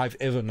woman that I've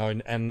ever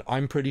known, and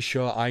I'm pretty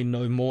sure I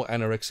know more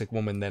anorexic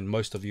women than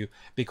most of you,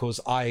 because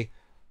I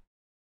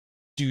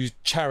do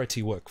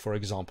charity work. For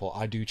example,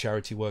 I do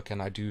charity work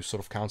and I do sort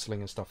of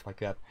counseling and stuff like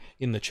that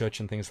in the church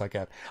and things like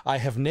that. I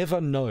have never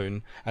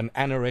known an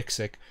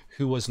anorexic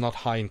who was not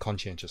high in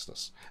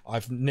conscientiousness.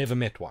 I've never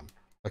met one.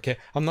 Okay,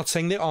 I'm not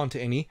saying there aren't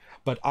any,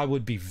 but I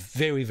would be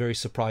very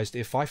surprised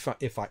if I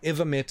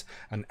ever met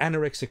an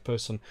anorexic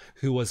person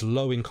who was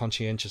low in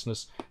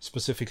conscientiousness,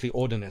 specifically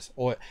ordinance.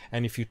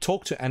 And if you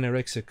talk to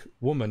anorexic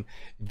women,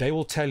 they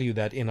will tell you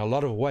that in a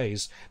lot of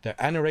ways, the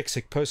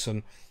anorexic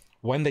person,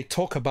 when they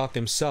talk about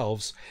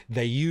themselves,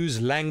 they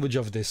use language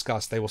of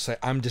disgust. They will say,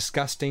 I'm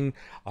disgusting,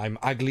 I'm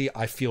ugly,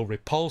 I feel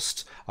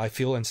repulsed, I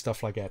feel, and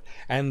stuff like that.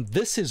 And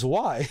this is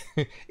why,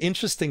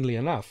 interestingly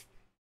enough,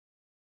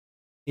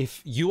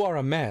 if you are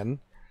a man,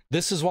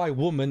 this is why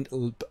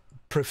women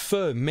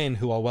prefer men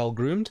who are well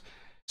groomed.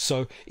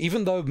 So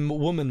even though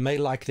women may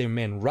like their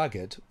men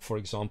rugged, for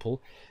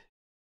example,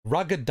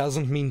 rugged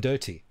doesn't mean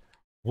dirty.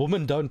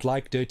 Women don't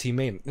like dirty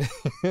men.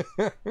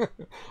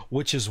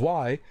 Which is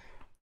why,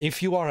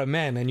 if you are a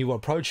man and you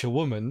approach a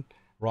woman,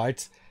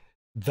 right,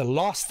 the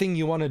last thing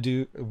you want to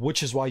do,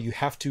 which is why you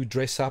have to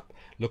dress up,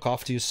 look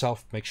after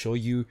yourself, make sure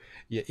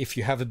if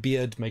you have a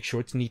beard, make sure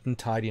it's neat and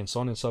tidy, and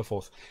so on and so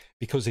forth.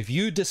 Because if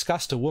you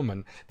disgust a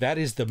woman, that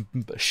is the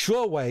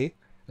sure way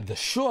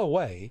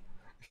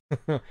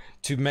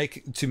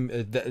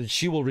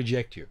she will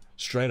reject you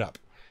straight up,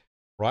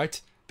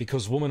 right?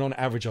 Because women on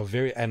average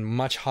are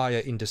much higher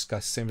in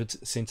disgust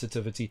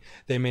sensitivity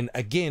than men,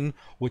 again,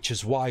 which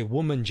is why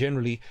women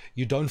generally,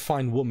 you don't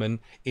find women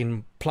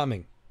in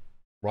plumbing,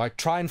 right?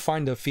 Try and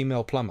find a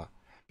female plumber,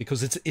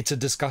 because it's a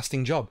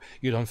disgusting job.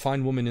 You don't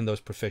find women in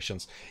those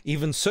professions.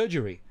 Even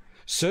surgery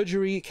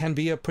can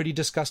be a pretty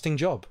disgusting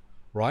job,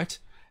 right?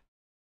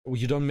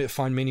 You don't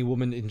find many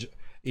women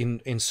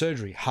in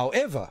surgery.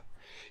 However,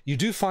 you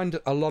do find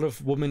a lot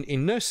of women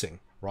in nursing,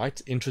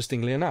 right?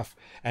 Interestingly enough.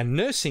 And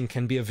nursing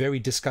can be a very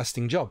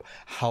disgusting job.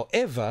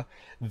 However,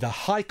 the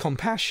high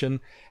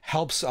compassion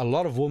helps a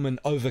lot of women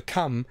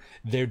overcome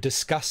their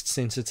disgust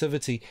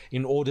sensitivity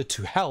in order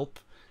to help,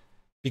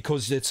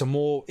 because it's a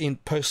more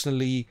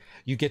personally,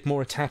 you get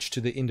more attached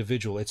to the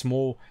individual. It's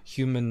more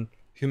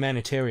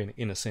humanitarian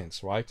in a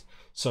sense, right?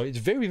 So it's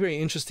very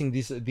interesting,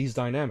 these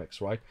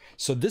dynamics, right?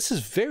 So this is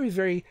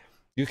very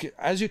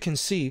as you can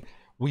see,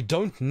 we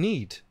don't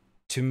need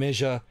to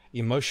measure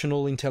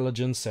emotional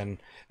intelligence and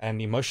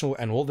emotional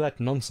and all that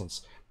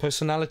nonsense.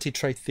 Personality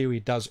trait theory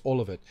does all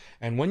of it.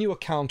 And when you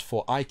account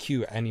for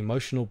IQ and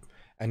emotional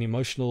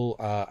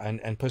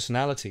and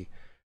personality,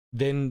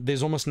 then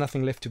there's almost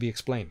nothing left to be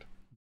explained,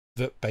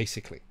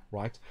 basically,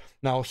 right?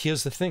 Now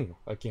here's the thing,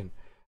 again,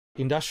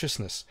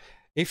 industriousness.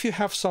 If you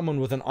have someone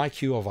with an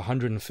IQ of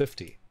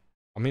 150,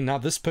 I mean, now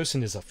this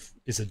person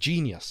is a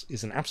genius,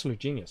 is an absolute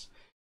genius.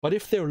 But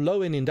if they're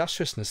low in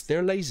industriousness,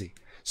 they're lazy,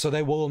 so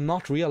they will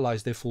not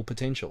realize their full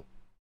potential.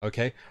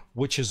 Okay,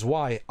 which is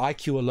why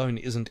IQ alone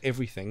isn't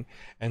everything.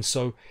 And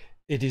so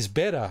it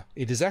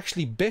is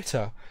actually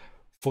better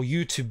for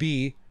you to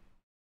be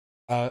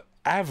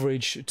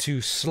average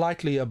to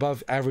slightly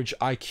above average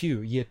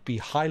IQ, yet be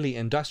highly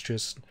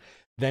industrious,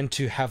 than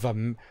to have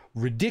a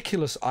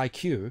ridiculous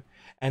IQ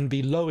and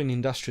be low in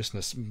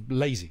industriousness,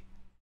 lazy,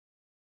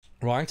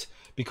 right?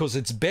 Because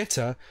it's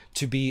better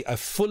to be a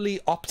fully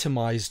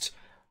optimized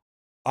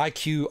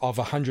IQ of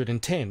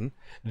 110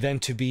 than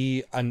to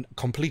be a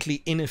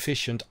completely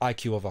inefficient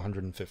IQ of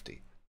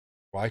 150,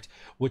 right?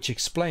 Which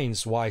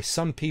explains why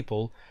some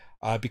people,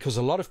 because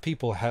a lot of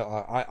people have,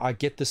 I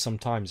get this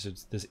sometimes,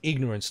 it's this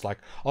ignorance, like,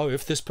 oh,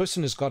 if this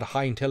person has got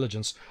high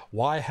intelligence,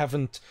 why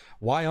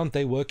aren't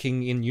they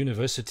working in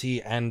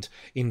university and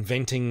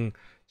inventing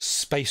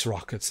space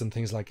rockets and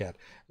things like that?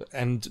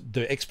 And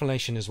the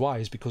explanation is why,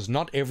 is because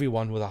not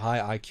everyone with a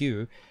high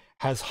IQ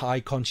has high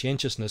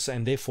conscientiousness,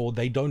 and therefore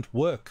they don't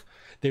work.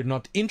 They're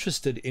not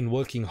interested in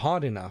working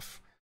hard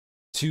enough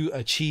to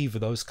achieve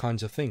those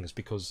kinds of things,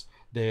 because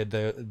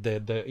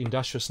the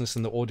industriousness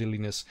and the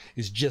orderliness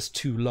is just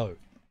too low,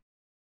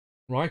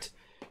 right?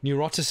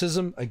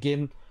 Neuroticism,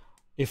 again,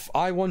 if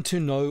I want to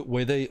know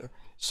whether,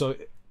 so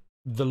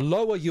the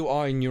lower you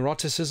are in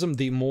neuroticism,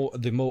 the more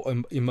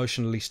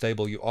emotionally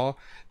stable you are,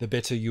 the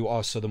better you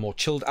are. So the more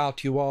chilled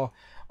out you are.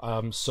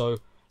 So,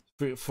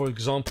 for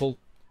example,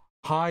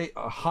 high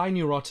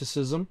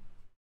neuroticism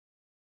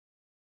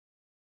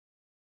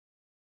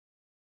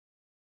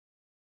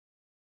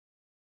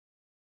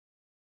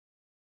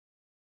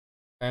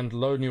and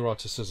low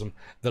neuroticism.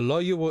 The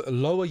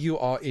lower you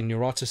are in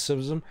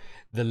neuroticism,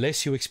 the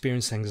less you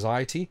experience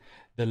anxiety,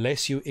 the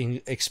less you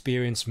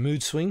experience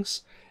mood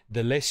swings,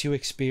 the less you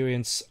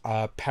experience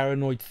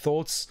paranoid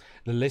thoughts,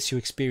 the less you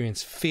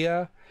experience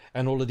fear,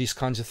 and all of these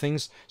kinds of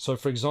things. So,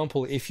 for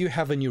example, if you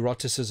have a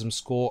neuroticism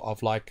score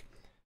of like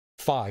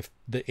 5,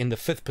 in the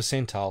 5th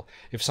percentile,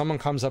 if someone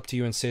comes up to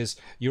you and says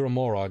you're a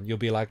moron, you'll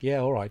be like, yeah,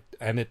 all right,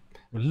 and it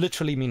will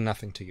literally mean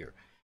nothing to you.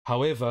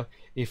 However,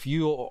 if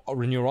your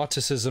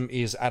neuroticism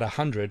is at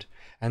 100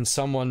 and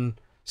someone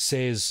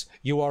says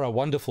you are a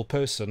wonderful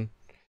person,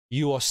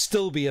 you will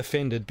still be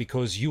offended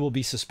because you will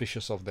be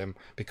suspicious of them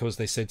because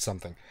they said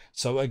something.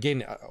 So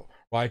again,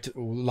 right,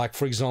 like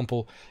for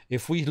example,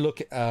 if we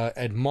look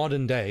at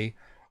modern day,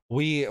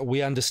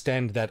 we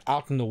understand that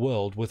out in the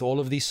world with all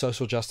of these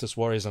social justice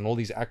warriors and all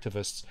these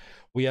activists,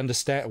 we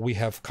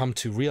have come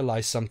to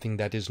realize something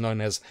that is known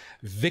as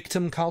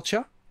victim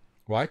culture.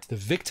 Right, the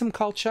victim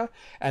culture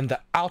and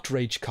the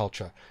outrage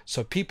culture.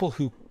 So people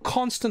who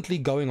constantly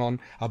going on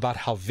about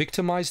how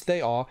victimized they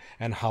are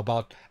and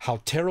about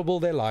how terrible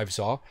their lives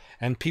are,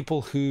 and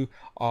people who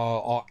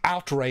are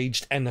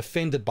outraged and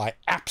offended by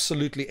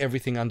absolutely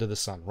everything under the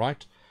sun.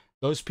 Right,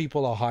 those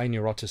people are high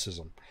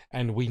neuroticism,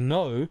 and we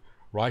know,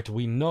 right,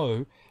 we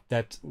know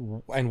that,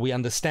 and we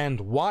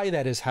understand why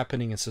that is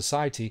happening in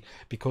society,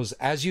 because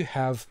as you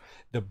have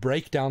the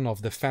breakdown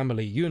of the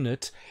family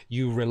unit,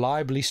 you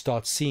reliably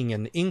start seeing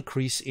an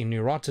increase in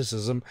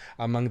neuroticism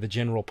among the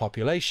general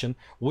population,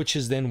 which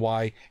is then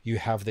why you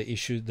have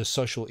the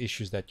social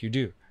issues that you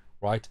do,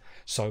 right?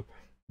 So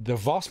the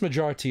vast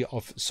majority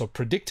of, so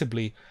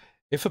predictably,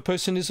 if a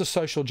person is a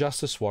social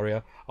justice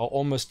warrior, are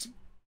almost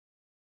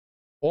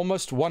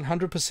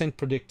 100%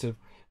 predictive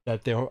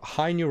that they're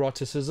high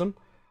neuroticism,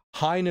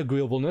 high in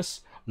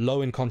agreeableness,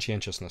 low in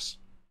conscientiousness,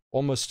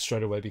 almost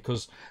straight away.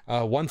 Because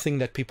one thing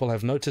that people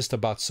have noticed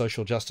about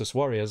social justice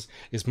warriors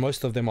is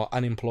most of them are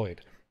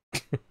unemployed.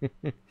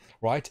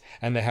 Right,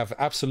 and they have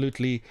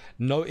absolutely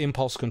no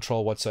impulse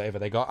control whatsoever.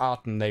 They go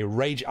out and they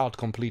rage out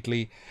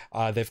completely.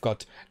 They've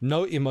got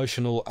no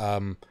emotional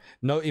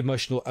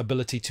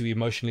ability to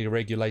emotionally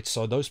regulate.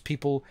 So those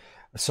people,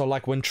 so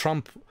like when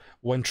Trump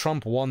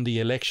won the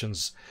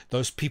elections,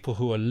 those people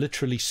who are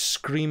literally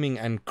screaming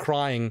and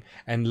crying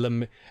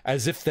and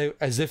as if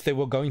they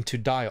were going to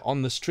die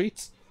on the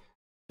streets,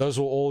 those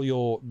are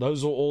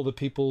all the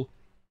people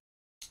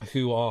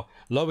who are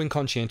low in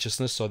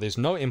conscientiousness. So there's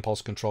no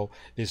impulse control,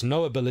 there's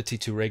no ability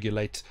to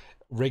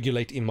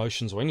regulate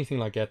emotions or anything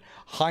like that.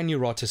 High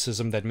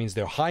neuroticism, that means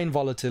they're high in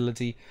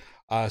volatility.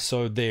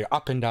 So they're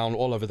up and down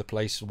all over the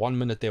place. 1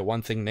 minute they're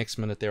one thing, next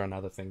minute they're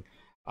another thing.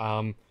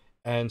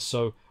 And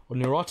so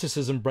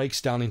neuroticism breaks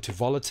down into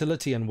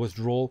volatility and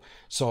withdrawal.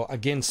 So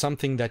again,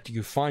 something that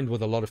you find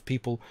with a lot of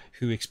people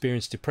who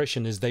experience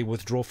depression is they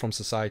withdraw from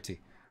society,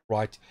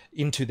 right,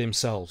 into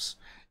themselves.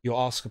 You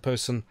ask a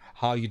person,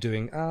 how are you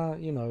doing?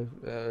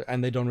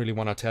 And they don't really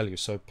want to tell you.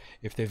 So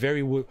if they're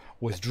very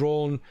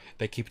withdrawn,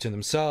 they keep to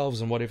themselves,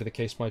 and whatever the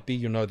case might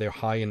be, they're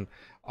high in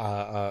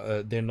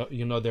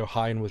they're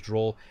high in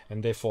withdrawal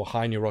and therefore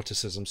high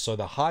neuroticism. So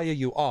the higher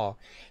you are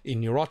in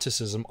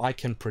neuroticism, I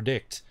can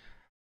predict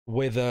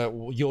whether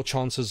your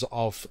chances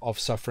of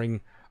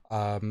suffering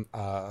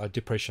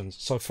depression.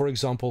 So for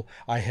example,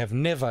 I have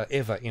never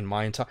ever in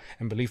my entire,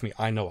 and believe me,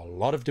 I know a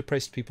lot of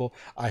depressed people,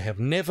 I have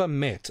never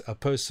met a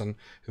person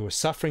who was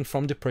suffering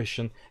from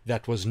depression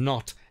that was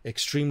not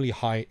extremely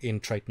high in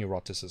trait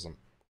neuroticism.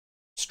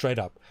 Straight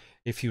up.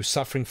 If you're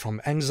suffering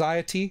from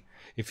anxiety,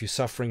 if you're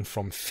suffering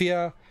from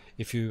fear,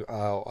 if you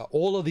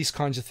all of these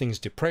kinds of things,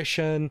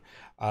 depression,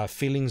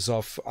 feelings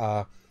of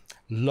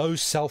low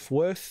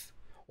self-worth,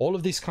 all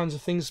of these kinds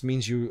of things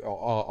means you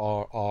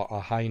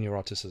are high in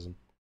neuroticism.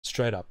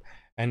 Straight up.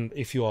 And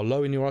if you are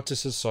low in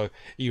neuroticism, so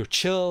you're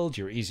chilled,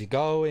 you're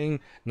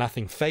easygoing,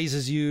 nothing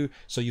phases you,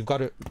 so you've got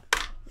to,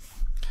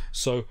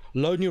 so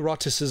low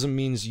neuroticism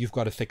means you've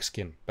got a thick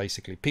skin.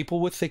 Basically, people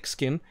with thick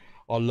skin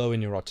are low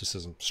in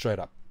neuroticism. Straight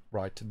up,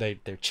 right?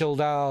 They're chilled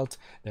out,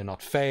 they're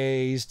not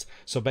phased.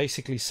 So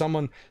basically,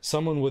 someone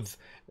with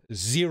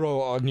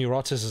zero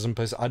neuroticism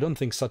person, I don't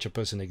think such a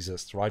person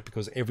exists, right?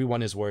 Because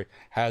everyone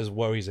has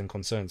worries and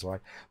concerns,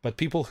 right? But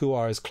people who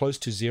are as close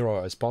to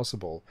zero as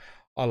possible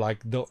are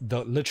like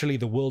literally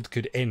the world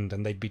could end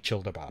and they'd be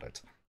chilled about it,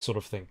 sort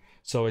of thing.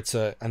 So it's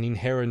an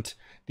inherent,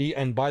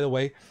 and by the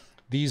way,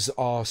 these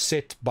are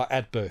set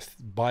at birth.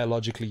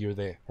 Biologically you're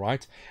there,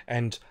 right?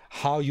 And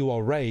how you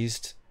are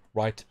raised,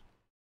 right?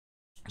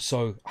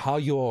 So how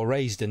you are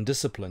raised and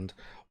disciplined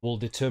will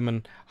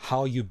determine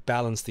how you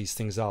balance these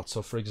things out.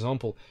 So for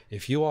example,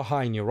 if you are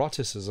high in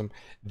neuroticism,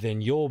 then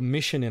your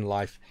mission in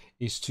life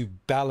is to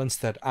balance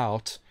that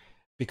out.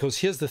 Because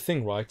here's the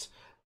thing, right?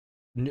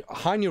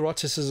 high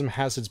neuroticism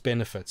has its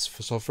benefits.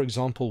 So for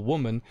example,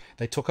 women,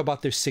 they talk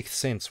about their sixth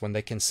sense, when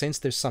they can sense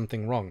there's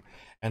something wrong,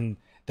 and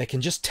they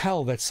can just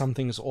tell that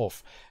something is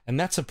off. And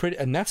that's a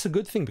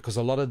good thing, because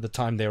a lot of the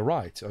time they're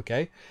right,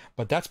 okay?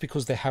 But that's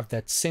because they have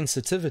that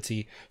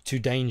sensitivity to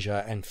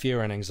danger and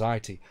fear and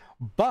anxiety.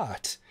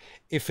 But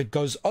if it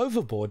goes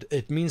overboard,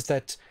 it means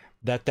that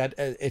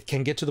it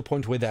can get to the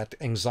point where that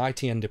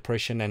anxiety and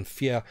depression and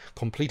fear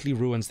completely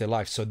ruins their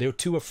life. So they're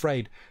too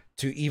afraid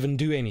to even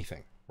do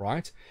anything,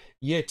 right?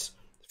 Yet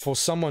for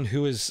someone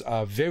who is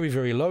very,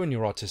 very low in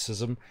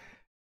neuroticism,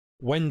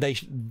 when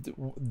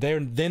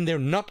they're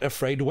not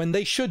afraid when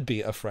they should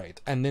be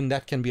afraid, and then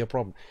that can be a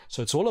problem.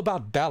 So it's all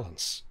about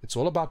balance. It's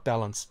all about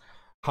balance.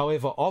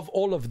 However, of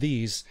all of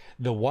these,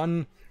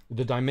 the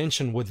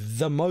dimension with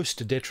the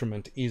most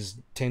detriment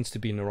tends to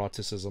be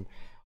neuroticism.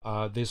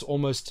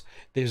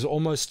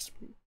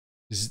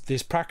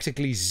 There's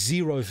practically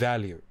zero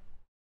value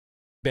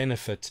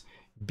benefit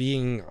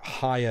being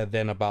higher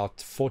than about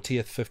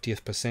 40th,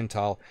 50th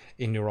percentile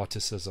in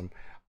neuroticism.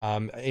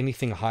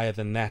 Anything higher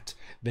than that,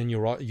 then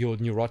your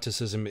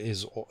neuroticism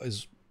is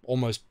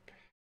almost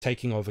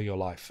taking over your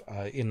life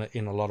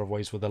in a lot of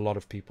ways with a lot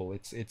of people.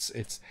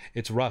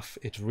 It's rough.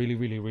 It's really,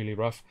 really, really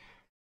rough.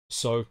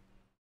 So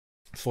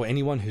for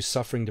anyone who's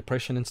suffering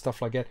depression and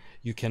stuff like that,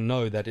 you can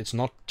know that it's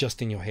not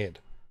just in your head,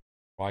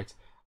 right?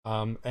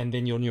 And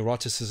then your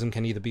neuroticism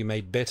can either be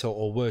made better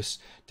or worse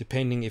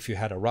depending if you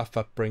had a rough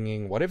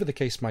upbringing, whatever the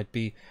case might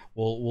be.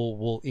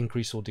 Will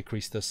increase or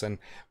decrease this, and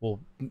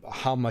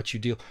how much you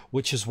deal.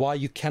 Which is why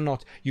you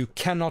cannot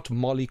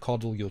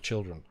mollycoddle your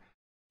children.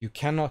 You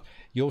cannot.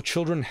 Your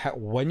children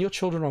when your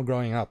children are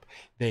growing up,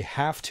 they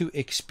have to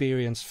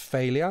experience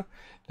failure.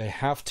 They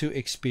have to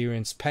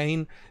experience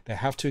pain. They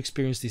have to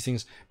experience these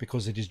things,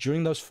 because it is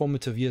during those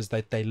formative years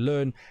that they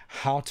learn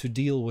how to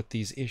deal with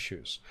these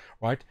issues,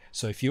 right?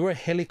 So if you're a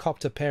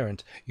helicopter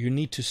parent, you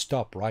need to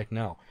stop right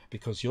now,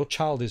 because your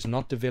child is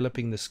not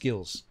developing the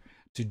skills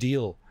to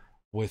deal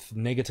with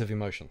negative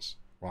emotions,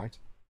 right?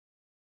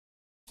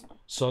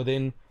 So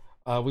then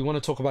we want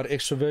to talk about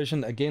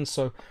extroversion again.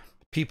 So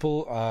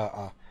people,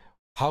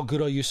 how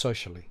good are you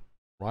socially,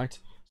 right?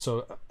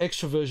 So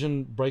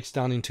extroversion breaks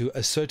down into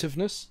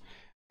assertiveness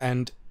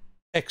and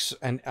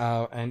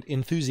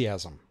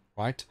enthusiasm,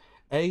 right?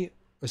 A,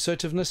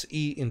 assertiveness,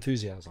 E,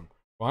 enthusiasm,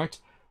 right?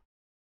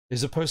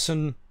 Is a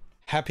person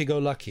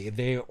happy-go-lucky?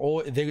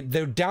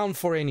 They're down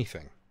for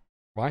anything,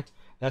 right?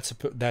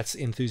 That's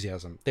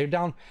enthusiasm. They're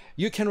down.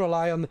 You can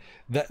rely on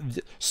that.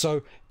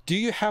 So do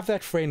you have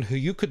that friend who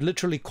you could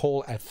literally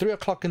call at 3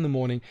 o'clock in the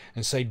morning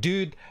and say,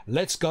 dude,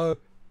 let's go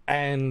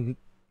and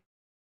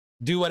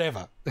do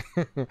whatever.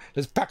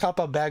 Let's pack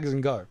up our bags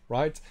and go,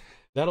 right?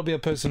 That'll be a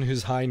person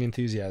who's high in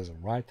enthusiasm,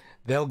 right?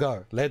 They'll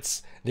go.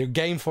 They're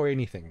game for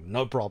anything.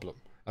 No problem.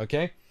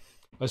 Okay?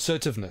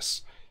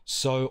 Assertiveness.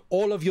 So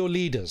all of your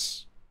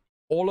leaders,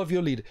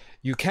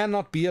 you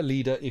cannot be a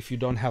leader if you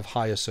don't have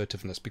high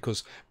assertiveness,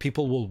 because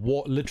people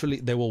will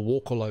they will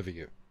walk all over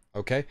you.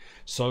 Okay?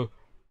 So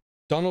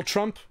Donald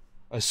Trump,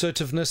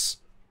 assertiveness,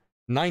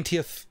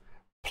 90th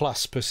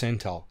plus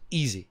percentile.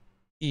 Easy.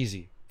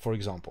 For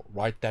example,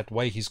 right? That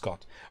way he's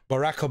got.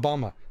 Barack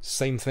Obama,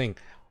 same thing.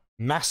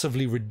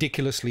 Massively,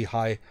 ridiculously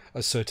high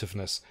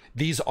assertiveness.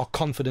 These are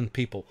confident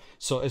people.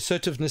 So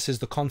assertiveness is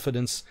the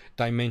confidence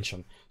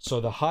dimension.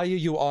 So the higher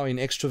you are in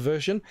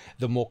extroversion,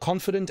 the more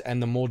confident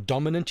and the more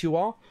dominant you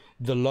are.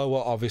 The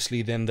lower,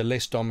 obviously, then the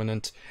less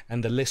dominant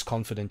and the less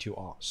confident you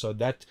are. So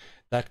that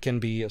can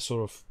be a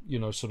sort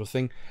of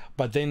thing.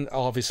 But then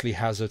obviously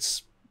has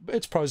its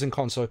pros and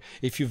cons. So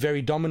if you're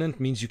very dominant,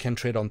 means you can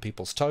tread on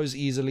people's toes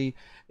easily.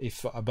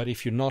 But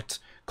if you're not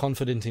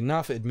confident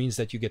enough, it means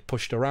that you get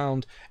pushed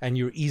around and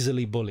you're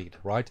easily bullied,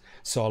 right?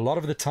 So a lot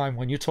of the time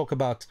when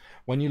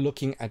you're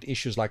looking at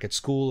issues like at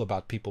school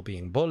about people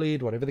being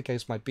bullied, whatever the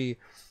case might be,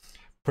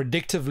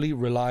 predictively,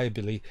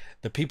 reliably,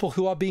 the people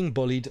who are being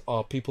bullied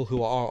are people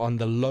who are on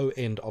the low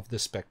end of the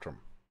spectrum.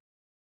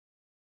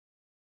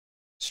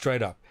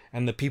 Straight up.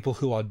 And the people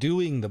who are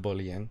doing the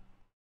bullying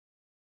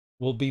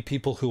will be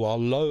people who are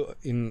low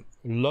in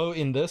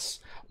this,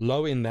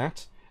 low in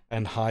that,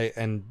 and high,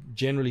 and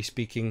generally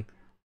speaking,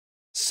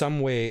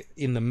 somewhere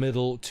in the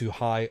middle to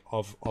high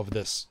of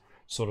this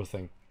sort of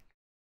thing.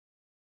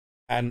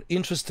 And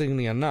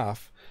interestingly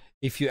enough,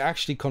 if you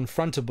actually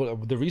confront a bully,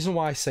 the reason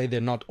why I say they're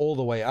not all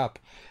the way up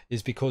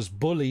is because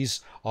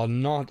bullies are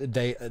not,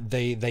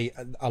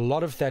 a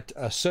lot of that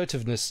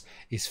assertiveness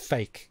is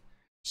fake.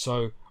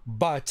 So,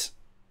 but,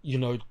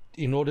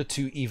 in order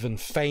to even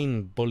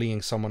feign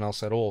bullying someone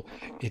else at all,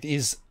 it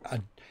is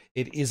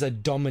a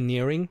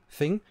domineering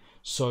thing.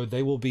 So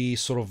they will be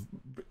sort of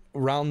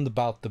round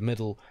about the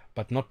middle,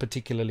 but not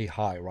particularly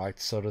high, right?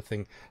 Sort of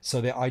thing.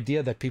 So the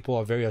idea that people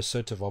are very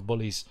assertive are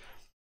bullies,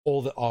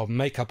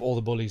 make up all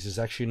the bullies, is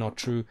actually not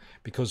true,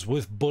 because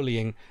with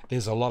bullying,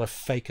 there's a lot of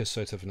fake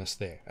assertiveness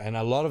there. And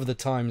a lot of the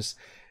times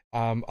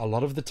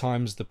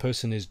the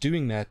person is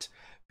doing that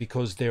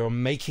because they're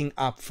making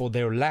up for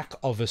their lack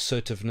of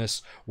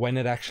assertiveness when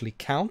it actually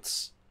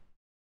counts.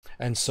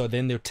 And so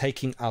then they're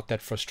taking out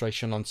that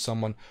frustration on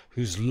someone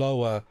who's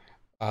lower,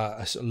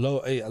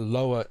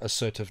 lower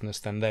assertiveness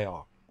than they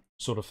are,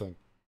 sort of thing.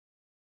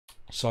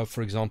 So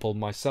for example,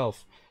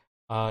 myself,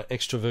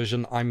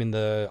 extroversion,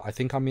 I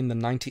think I'm in the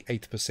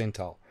 98th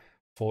percentile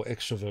for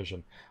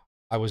extroversion.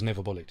 I was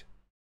never bullied.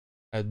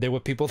 There were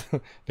people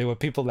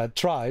that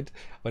tried,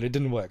 but it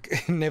didn't work.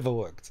 It never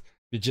worked.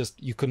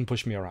 You couldn't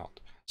push me around,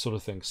 sort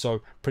of thing.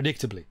 So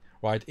predictably,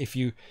 right? If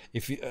you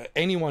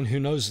anyone who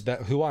knows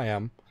that who I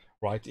am,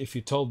 right? If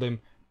you told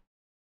them,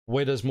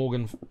 where does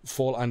Morgan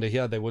fall under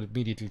here, they would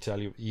immediately tell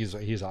you he's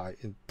high,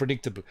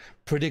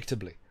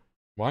 predictably,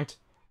 right?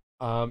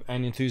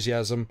 And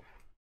enthusiasm,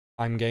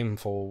 I'm game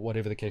for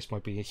whatever the case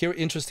might be. Here,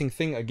 interesting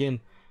thing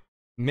again,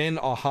 men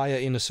are higher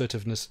in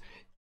assertiveness,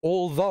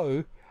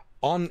 although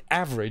on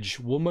average,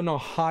 women are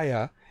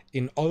higher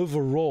in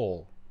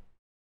overall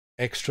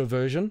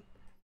extroversion.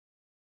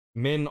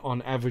 Men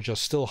on average are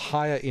still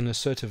higher in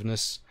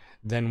assertiveness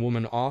than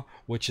women are,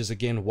 which is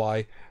again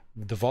why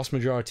the vast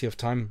majority of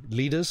time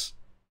leaders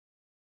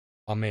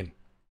are men,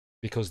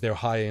 because they're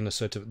higher in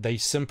assertive. They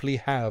simply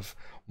have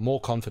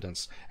more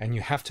confidence, and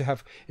you have to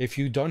have, if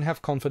you don't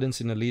have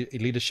confidence in a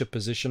leadership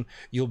position,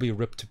 you'll be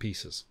ripped to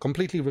pieces,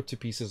 completely ripped to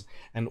pieces.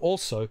 And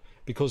also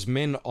because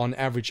men on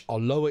average are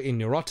lower in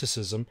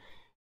neuroticism,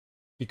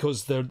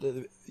 because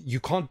you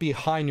can't be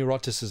high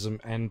neuroticism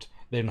and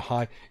then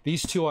high,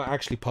 these two are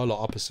actually polar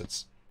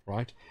opposites,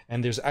 right?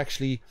 And there's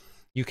actually,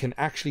 you can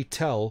actually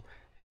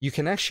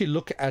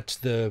look at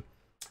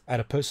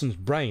a person's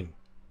brain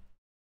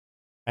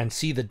and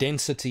see the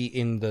density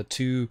in the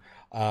two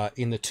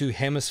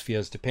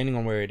hemispheres, depending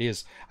on where it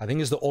is. I think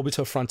it's the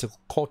orbitofrontal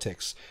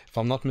cortex, if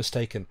I'm not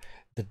mistaken.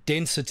 The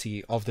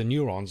density of the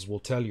neurons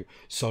will tell you.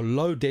 So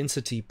low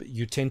density,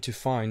 you tend to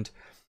find,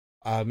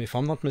 if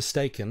I'm not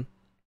mistaken,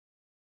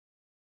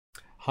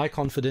 high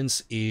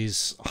confidence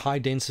is high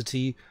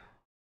density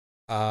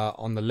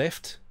on the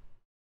left,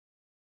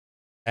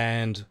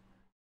 and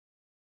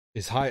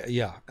is high,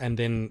 yeah, and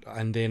then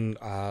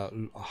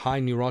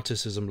high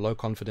neuroticism, low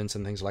confidence,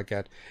 and things like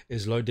that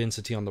is low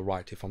density on the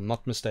right, if I'm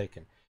not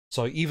mistaken.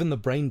 So even the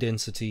brain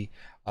density,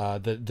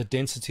 the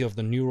density of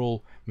the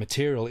neural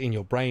material in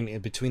your brain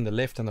in between the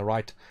left and the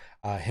right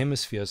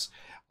hemispheres,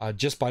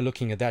 just by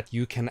looking at that,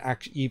 you can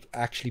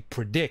actually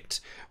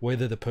predict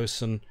whether the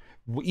person,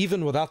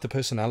 even without the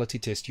personality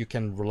test, you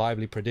can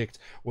reliably predict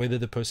whether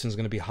the person is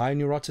going to be high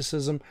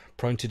neuroticism,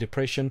 prone to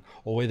depression,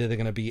 or whether they're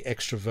going to be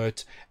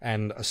extrovert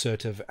and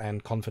assertive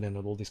and confident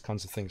and all these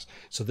kinds of things.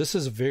 So this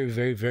is a very,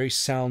 very, very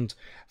sound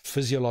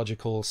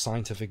physiological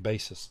scientific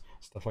basis,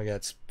 stuff like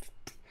that.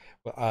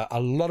 A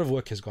lot of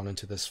work has gone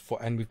into this,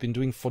 and we've been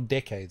doing for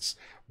decades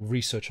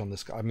research on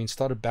this. I mean,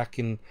 started back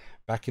in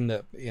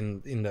the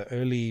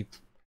early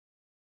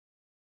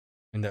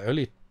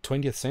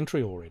 20th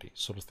century already,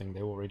 sort of thing.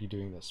 They were already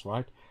doing this,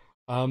 right?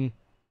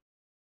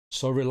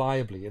 So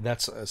reliably,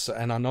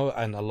 and I know,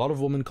 and a lot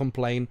of women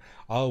complain,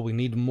 oh, we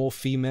need more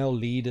female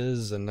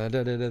leaders and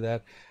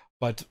that.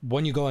 But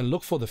when you go and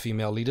look for the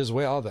female leaders,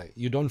 where are they?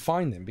 You don't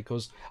find them,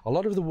 because a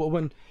lot of the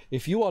women,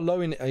 if you are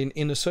low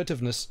in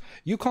assertiveness,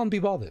 you can't be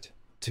bothered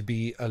to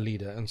be a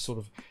leader, and sort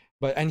of.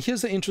 And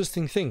here's the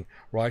interesting thing,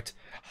 right?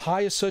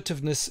 High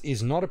assertiveness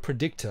is not a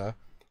predictor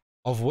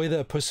of whether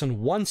a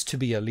person wants to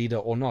be a leader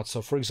or not.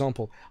 So for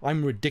example,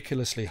 I'm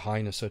ridiculously high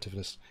in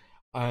assertiveness,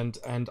 and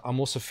I'm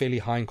also fairly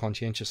high in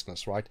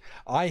conscientiousness, right?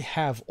 I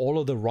have all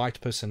of the right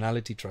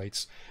personality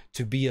traits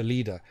to be a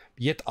leader,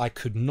 yet I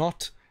could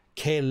not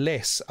care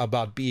less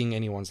about being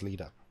anyone's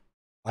leader.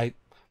 I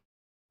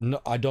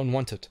don't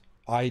want it.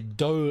 I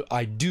do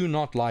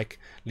not like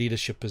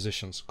leadership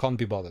positions. Can't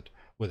be bothered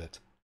with it.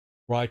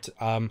 Right,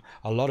 a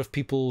lot of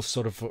people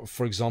sort of,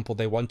 for example,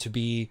 they want to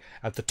be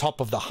at the top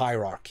of the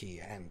hierarchy,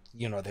 and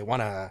they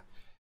want to,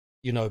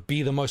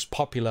 be the most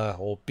popular,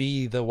 or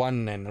be the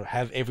one and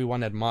have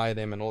everyone admire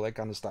them and all that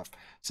kind of stuff,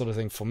 sort of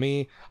thing. For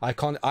me, I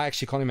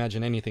actually can't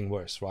imagine anything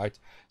worse, right?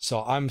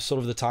 So I'm sort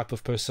of the type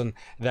of person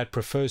that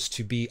prefers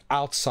to be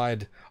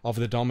outside of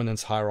the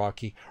dominance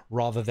hierarchy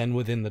rather than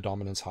within the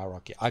dominance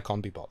hierarchy. I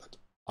can't be bothered.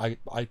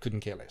 I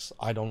couldn't care less.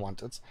 I don't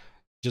want it.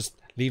 Just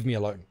leave me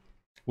alone,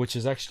 which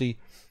is actually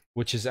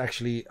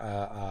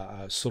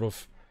sort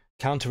of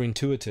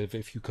counterintuitive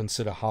if you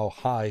consider how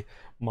high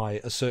my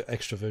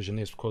extroversion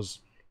is, because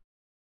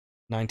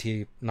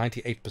 98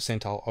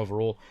 percentile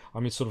overall. I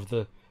mean, sort of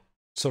the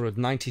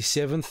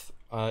 97th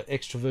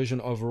extroversion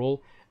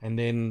overall, and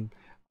then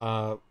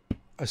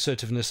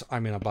assertiveness, I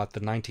mean about the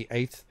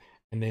 98th,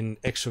 and then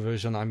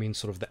extroversion, I mean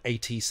sort of the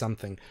 80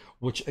 something,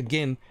 which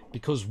again,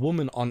 because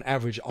women on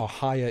average are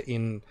higher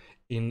in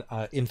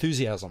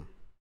enthusiasm,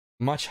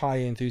 much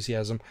higher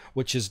enthusiasm,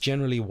 which is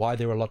generally why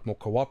they're a lot more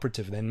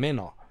cooperative than men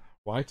are,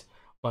 right?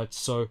 But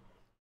so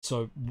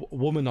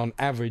women on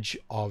average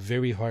are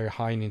very, very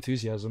high in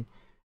enthusiasm,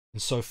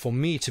 and so for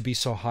me to be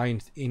so high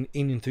in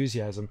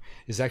enthusiasm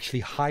is actually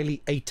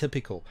highly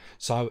atypical.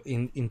 So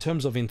in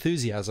terms of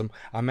enthusiasm,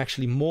 I'm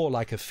actually more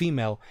like a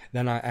female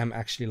than I am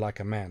actually like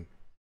a man.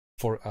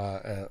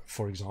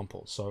 for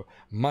example. So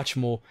much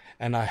more,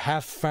 and I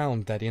have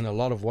found that in a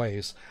lot of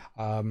ways,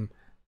 actually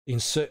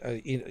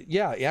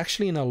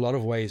in a lot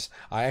of ways,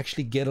 I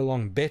actually get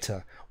along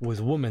better with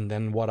women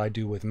than what I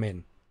do with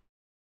men.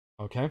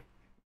 Okay.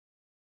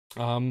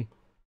 And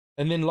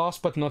then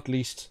last but not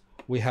least,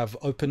 we have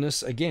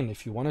openness. Again,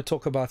 if you want to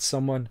talk about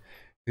someone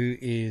who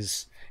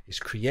is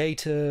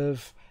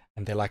creative,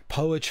 and they like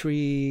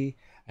poetry,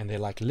 and they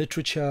like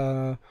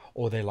literature,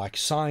 or they like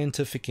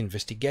scientific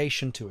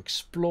investigation to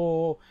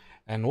explore,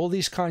 and all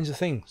these kinds of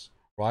things,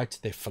 right?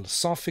 They're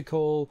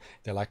philosophical,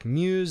 they like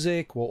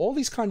music, well, all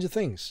these kinds of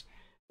things.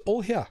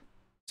 All here.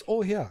 It's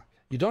all here.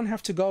 You don't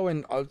have to go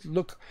and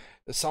look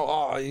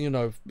so, you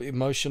know,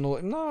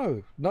 emotional.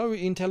 No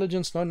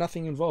intelligence, no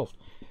nothing involved.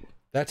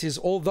 That is,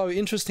 although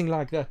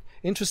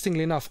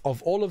interestingly enough,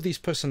 of all of these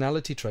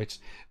personality traits,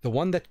 the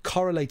one that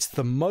correlates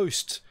the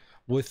most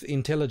with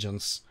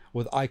intelligence,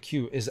 with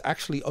IQ, is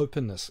actually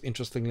openness.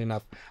 Interestingly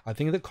enough, I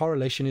think the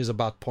correlation is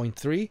about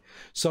 0.3,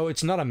 so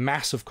it's not a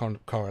massive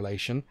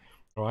correlation,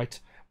 right?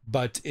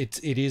 But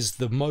it is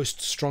the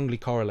most strongly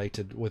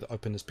correlated with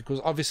openness,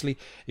 because obviously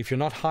if you're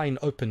not high in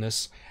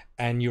openness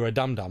and you're a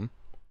dum-dum,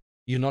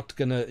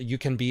 you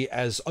can be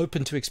as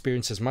open to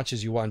experience as much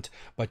as you want,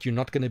 but you're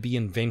not going to be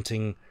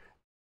inventing.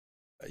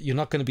 You're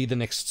not going to be the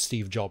next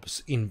Steve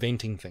Jobs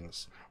inventing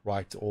things,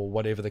 right? Or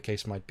whatever the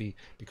case might be,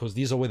 because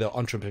these are where the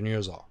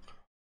entrepreneurs are,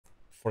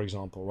 for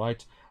example,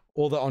 right?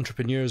 All the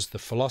entrepreneurs, the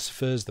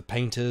philosophers, the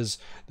painters,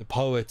 the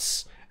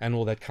poets, and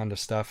all that kind of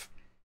stuff.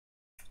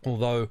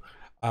 Although,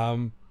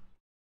 in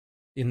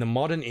the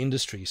modern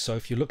industry, so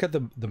if you look at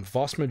the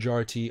vast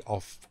majority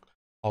of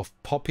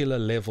popular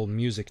level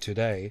music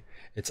today,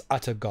 it's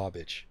utter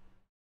garbage.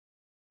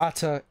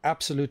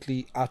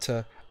 Absolutely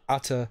utter,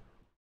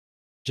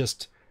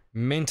 just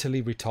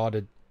mentally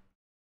retarded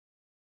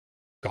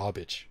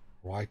garbage,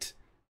 right?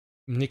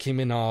 Nicki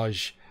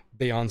Minaj,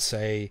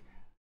 Beyonce,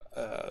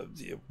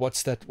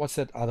 what's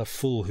that other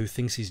fool who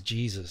thinks he's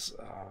Jesus?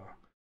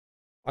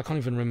 I can't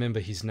even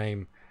remember his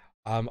name.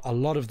 A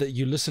lot of that,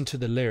 you listen to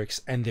the lyrics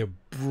and they're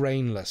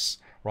brainless,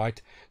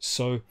 right?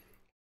 So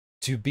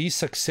to be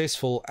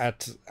successful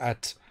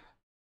at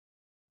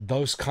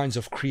those kinds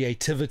of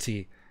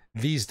creativity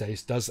these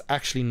days does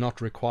actually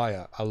not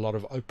require a lot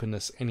of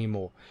openness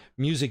anymore.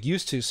 Music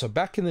used to. So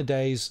back in the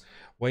days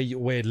where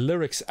the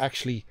lyrics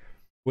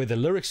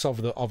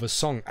of a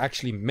song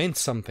actually meant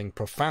something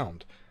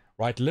profound,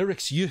 right?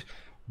 Lyrics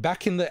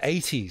back in the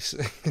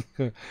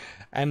 80s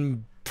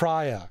and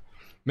prior,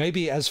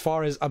 maybe as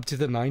far as up to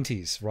the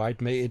 90s,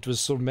 right? It was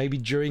sort of maybe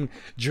during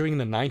the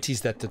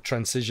 90s that the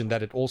transition,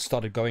 that it all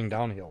started going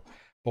downhill.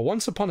 But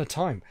once upon a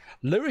time,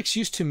 lyrics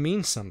used to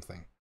mean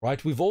something,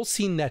 right? We've all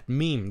seen that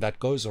meme that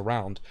goes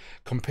around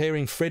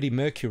comparing Freddie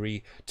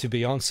Mercury to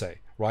Beyonce,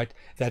 right?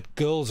 That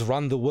Girls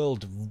Run the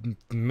World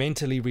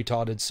mentally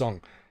retarded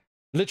song.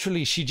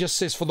 Literally, she just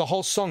says for the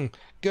whole song,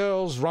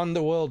 girls run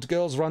the world,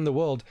 girls run the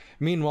world.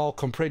 Meanwhile,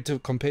 compared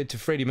to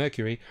Freddie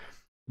Mercury,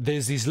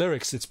 there's these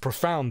lyrics, it's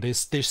profound,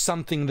 there's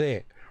something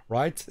there,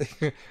 right?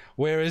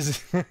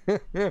 Whereas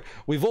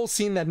we've all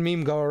seen that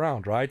meme go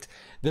around, right?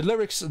 The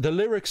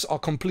lyrics are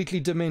completely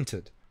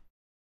demented,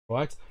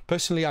 right?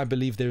 Personally, I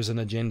believe there's an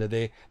agenda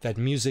there, that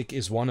music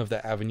is one of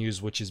the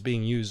avenues which is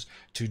being used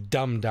to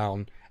dumb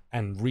down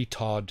and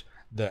retard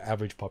the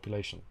average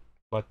population.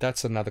 But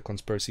that's another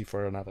conspiracy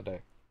for another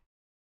day,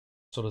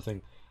 sort of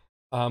thing.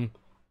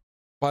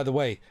 By the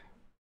way,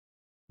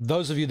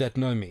 those of you that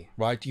know me,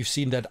 right, you've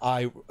seen that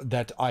I've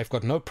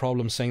got no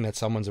problem saying that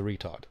someone's a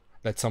retard,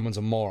 that someone's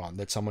a moron,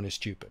 that someone is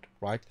stupid,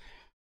 right?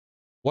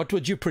 What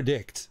would you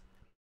predict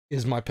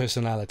is my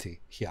personality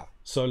here?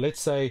 So let's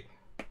say,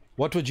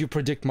 what would you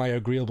predict my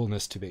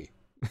agreeableness to be?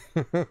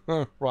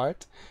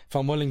 Right? If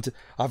I'm willing to,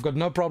 I've got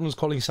no problems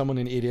calling someone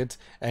an idiot,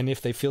 and if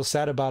they feel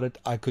sad about it,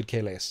 I could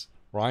care less,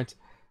 right?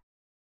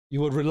 You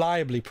would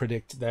reliably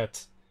predict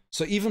that.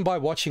 So even by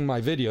watching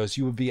my videos,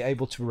 you would be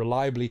able to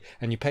reliably,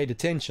 and you paid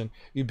attention,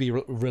 you'd be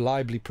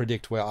reliably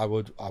predict where I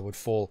would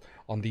fall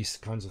on these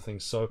kinds of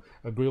things. So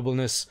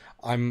agreeableness,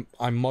 I'm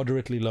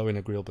moderately low in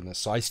agreeableness.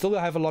 So I still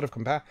have a lot of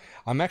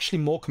I'm actually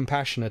more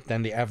compassionate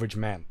than the average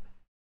man.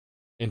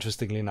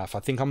 Interestingly enough,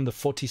 I think I'm the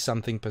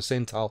 40-something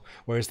percentile,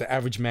 whereas the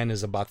average man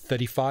is about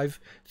 36th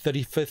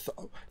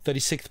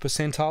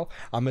percentile.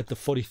 I'm at the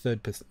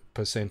 43rd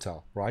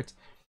percentile, right?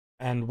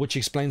 And which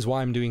explains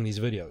why I'm doing these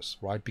videos,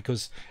 right?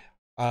 Because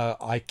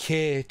I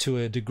care to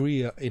a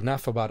degree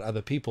enough about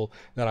other people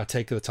that I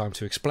take the time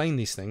to explain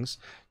these things,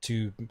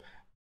 to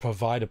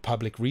provide a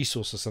public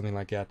resource or something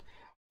like that.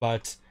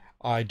 But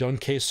I don't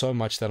care so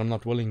much that I'm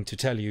not willing to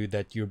tell you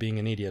that you're being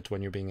an idiot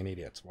when you're being an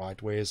idiot,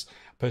 right? Whereas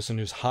a person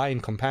who's high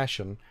in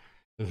compassion,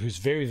 who's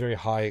very, very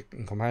high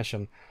in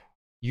compassion,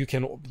 you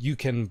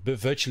can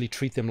virtually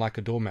treat them like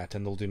a doormat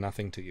and they'll do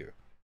nothing to you,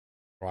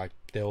 right?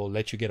 They'll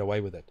let you get away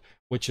with it,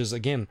 which is,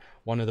 again,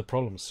 one of the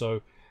problems.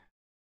 So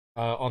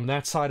on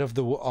that side of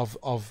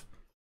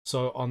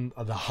so on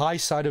the high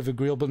side of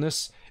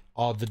agreeableness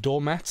are the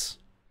doormats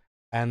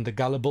and the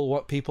gullible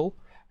people,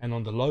 and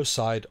on the low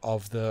side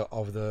of the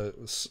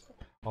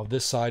of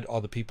this side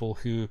are the people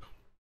who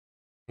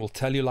will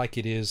tell you like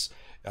it is,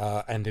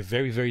 and they're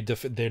very, very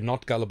they're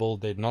not gullible,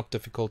 they're not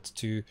difficult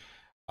to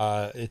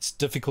it's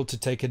difficult to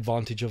take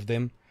advantage of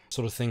them,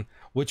 sort of thing.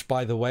 Which,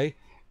 by the way,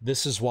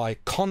 this is why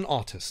con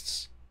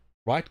artists,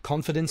 right,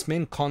 confidence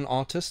men, con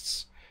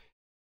artists,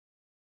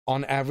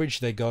 on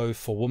average they go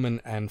for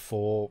women and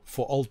for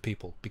old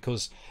people,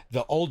 because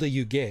the older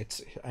you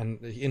get,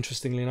 and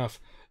interestingly enough,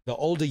 the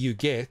older you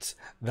get,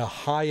 the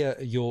higher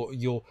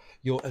your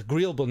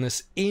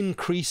agreeableness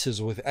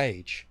increases with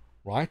age,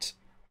 right?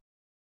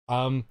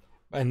 And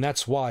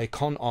that's why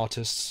con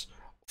artists,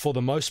 for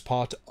the most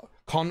part,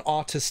 con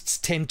artists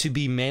tend to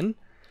be men,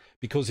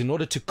 because in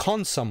order to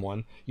con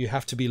someone, you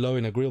have to be low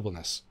in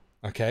agreeableness,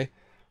 okay?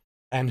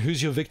 And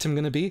who's your victim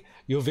going to be?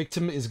 Your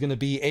victim is going to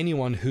be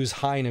anyone who's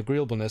high in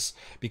agreeableness,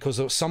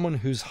 because someone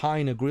who's high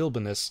in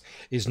agreeableness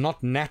is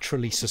not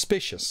naturally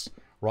suspicious,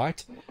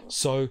 right?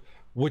 So,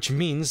 which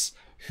means,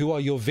 who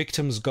are your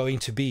victims going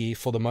to be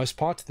for the most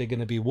part? They're going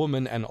to be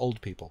women and old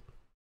people.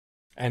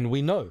 And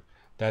we know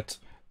that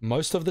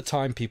most of the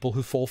time, people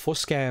who fall for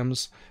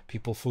scams,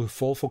 people who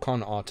fall for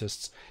con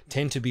artists,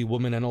 tend to be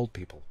women and old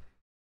people.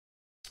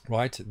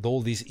 Right?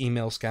 All these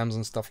email scams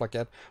and stuff like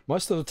that.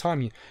 Most of the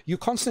time, you're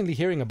constantly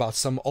hearing about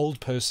some old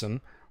person,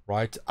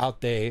 right,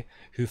 out there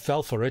who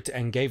fell for it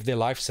and gave their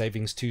life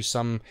savings to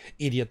some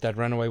idiot that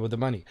ran away with the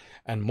money.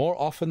 And more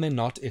often than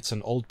not, it's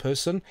an old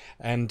person,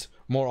 and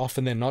more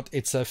often than not,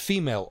 it's a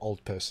female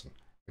old person.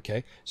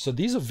 Okay, so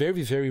these are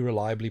very, very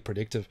reliably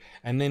predictive.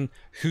 And then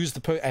who's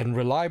and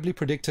reliably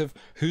predictive?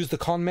 Who's the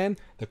con man?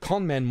 The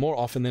con man, more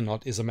often than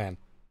not, is a man,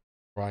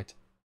 right?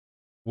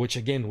 Which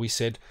again, we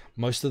said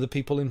most of the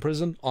people in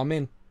prison are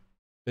men.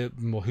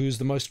 Who's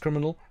the most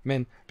criminal?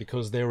 Men,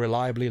 because they're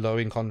reliably low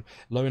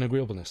in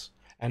agreeableness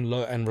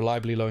and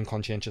reliably low in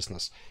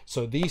conscientiousness.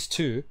 So these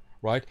two,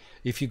 right?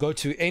 If you go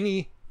to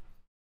any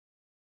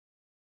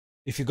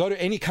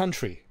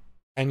country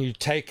and you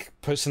take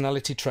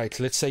personality traits,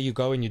 let's say you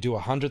go and you do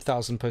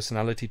 100,000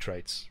 personality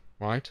traits,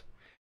 right?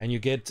 And you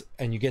get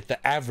the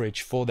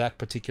average for that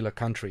particular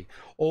country,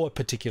 or a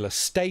particular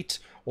state,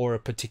 or a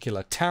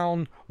particular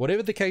town,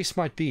 whatever the case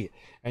might be,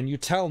 and you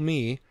tell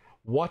me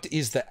what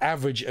is the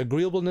average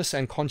agreeableness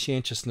and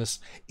conscientiousness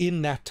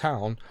in that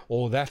town,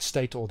 or that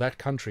state, or that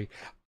country,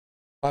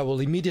 I will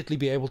immediately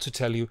be able to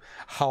tell you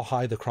how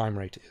high the crime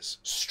rate is.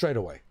 Straight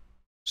away.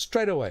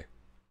 Straight away.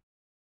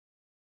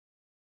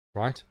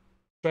 Right?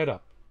 Straight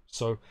up.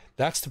 So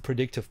that's the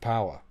predictive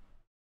power.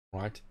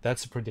 Right?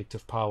 That's the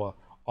predictive power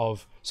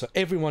of, so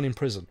everyone in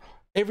prison,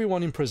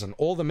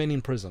 all the men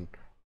in prison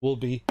will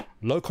be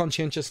low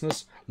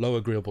conscientiousness, low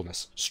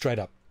agreeableness, straight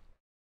up.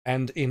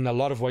 And in a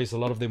lot of ways, a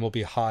lot of them will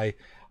be high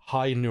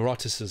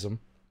neuroticism,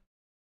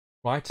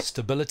 right?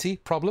 Stability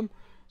problem.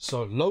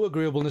 So low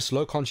agreeableness,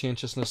 low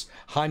conscientiousness,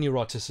 high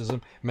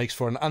neuroticism makes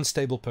for an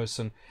unstable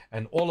person,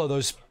 and all of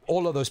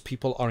those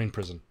people are in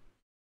prison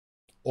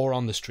or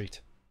on the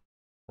street,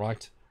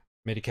 right?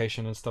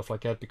 Medication and stuff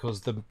like that,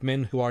 because the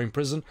men who are in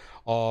prison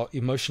are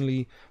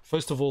emotionally,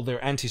 first of all,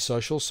 they're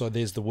antisocial, so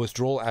there's the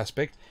withdrawal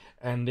aspect,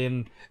 and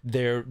then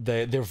they're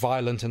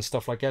violent and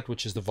stuff like that,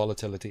 which is the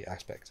volatility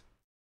aspect,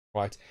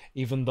 right?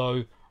 Even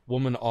though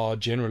women are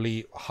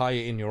generally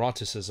higher in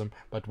neuroticism,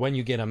 but when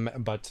you get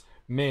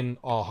men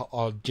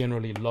are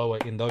generally lower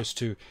in those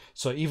two.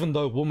 So even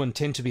though women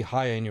tend to be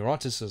higher in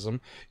neuroticism,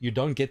 you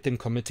don't get them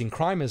committing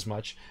crime as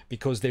much,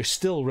 because they're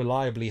still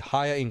reliably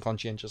higher in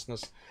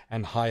conscientiousness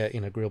and higher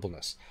in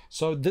agreeableness.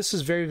 So this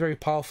is very, very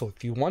powerful.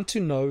 If you want to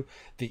know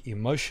the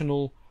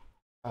emotional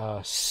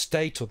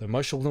state or the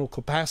emotional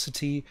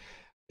capacity,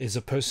 is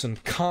a person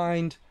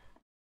kind,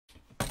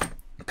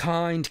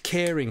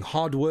 caring,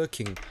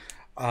 hardworking,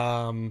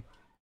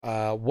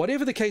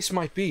 whatever the case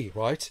might be,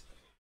 right?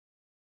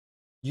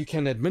 You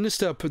can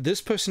administer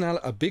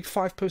a big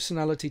 5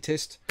 personality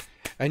test,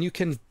 and you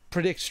can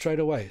predict straight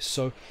away.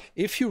 So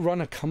if you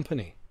run a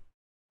company,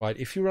 right?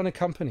 If you run a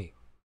company,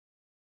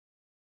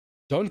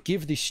 don't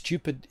give the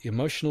stupid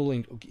emotional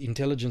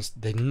intelligence.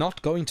 They're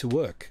not going to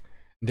work.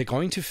 They're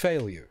going to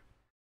fail you.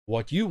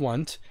 What you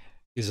want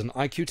is an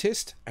IQ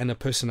test and a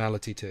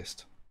personality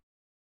test,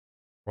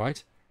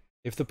 right?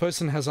 If the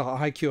person has an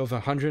IQ of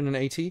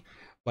 180,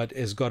 but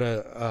has got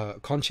a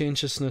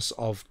conscientiousness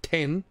of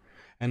 10,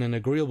 and an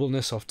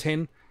agreeableness of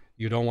 10,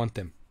 you don't want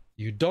them.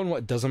 You don't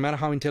want, doesn't matter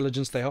how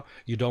intelligent they are,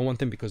 you don't want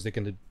them, because they're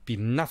going to be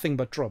nothing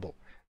but trouble.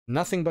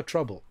 Nothing but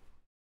trouble,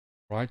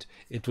 right?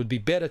 It would be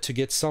better to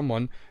get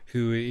someone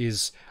who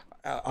is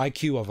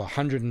IQ of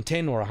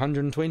 110 or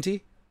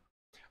 120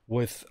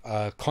 with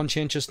a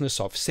conscientiousness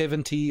of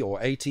 70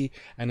 or 80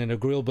 and an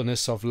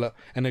agreeableness of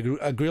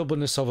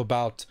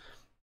about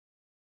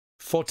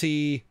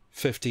 40,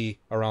 50,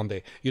 around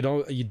there.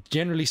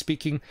 Generally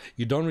speaking,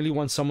 you don't really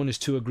want someone who's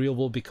too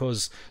agreeable,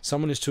 because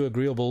someone who's too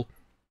agreeable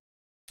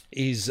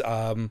is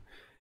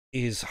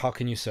how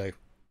can you say,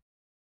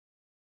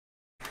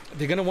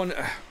 they're going to want,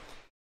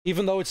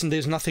 even though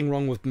there's nothing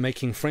wrong with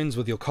making friends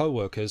with your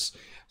co-workers,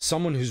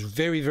 someone who's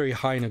very, very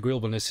high in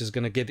agreeableness is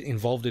going to get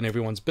involved in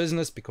everyone's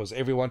business, because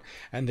everyone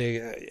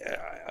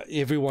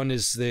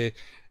is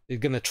they're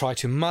going to try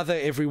to mother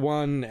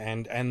everyone,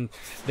 and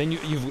then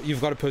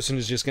you've got a person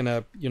who's just going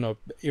to, you know,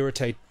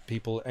 irritate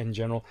people in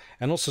general.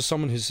 And also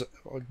someone who's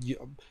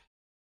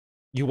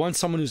you want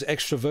someone who's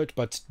extrovert,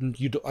 but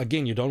you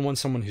don't want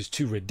someone who's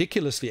too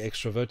ridiculously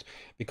extrovert,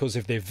 because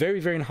if they're very,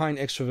 very high in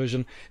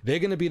extroversion, they're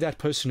going to be that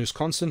person who's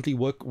constantly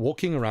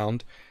walking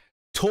around,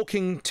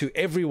 talking to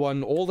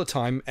everyone all the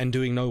time and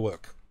doing no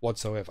work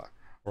whatsoever,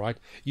 right?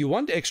 You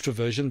want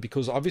extroversion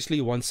because obviously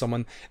you want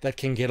someone that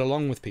can get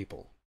along with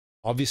people.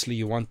 Obviously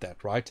you want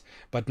that, right?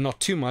 But not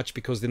too much,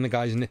 because then the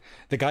guy's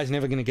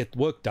never going to get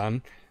work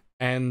done,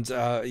 and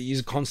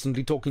he's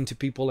constantly talking to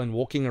people and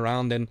walking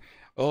around and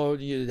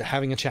you're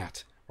having a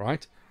chat,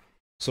 right?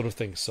 Sort of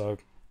thing. So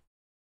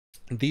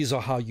these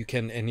are how you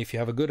can, and if you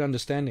have a good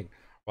understanding,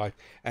 right,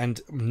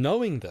 and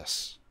knowing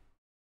this,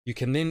 you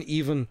can then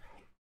even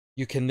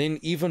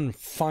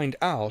find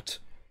out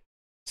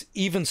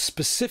even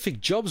specific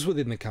jobs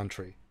within the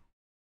company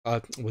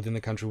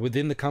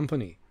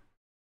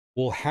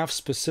will have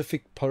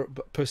specific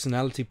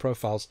personality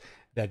profiles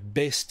that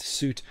best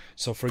suit.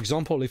 So for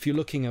example, if you're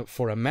looking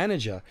for a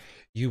manager,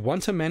 you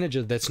want a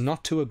manager that's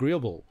not too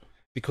agreeable,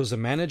 because a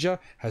manager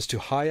has to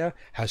hire,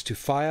 has to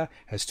fire,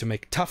 has to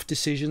make tough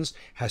decisions,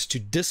 has to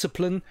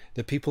discipline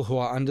the people who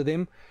are under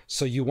them.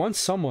 So you want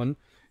someone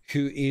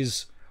who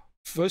is,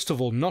 first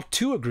of all, not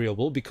too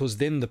agreeable, because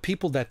then the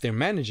people that they're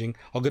managing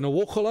are going to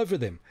walk all over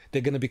them.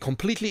 They're going to be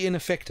completely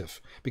ineffective,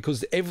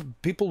 because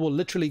people will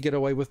literally get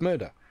away with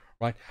murder,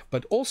 right?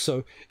 But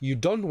also, you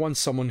don't want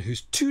someone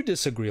who's too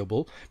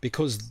disagreeable,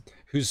 because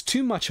who's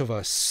too much of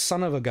a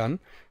son of a gun,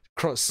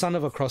 son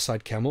of a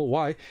cross-eyed camel.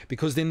 Why?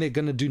 Because then they're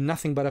going to do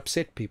nothing but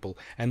upset people,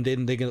 and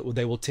then they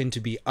will tend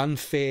to be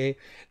unfair.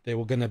 They're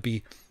going to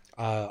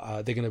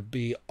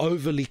be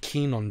overly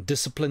keen on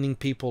disciplining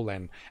people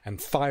and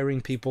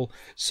firing people.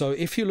 So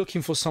if you're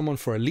looking for someone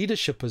for a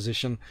leadership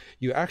position,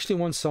 you actually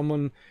want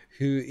someone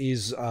who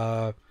is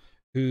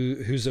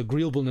whose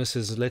agreeableness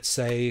is, let's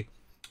say,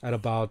 at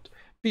about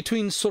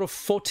between sort of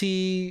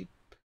 40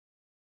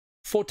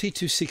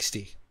 to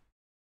 60,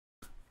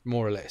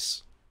 more or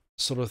less,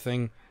 sort of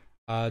thing,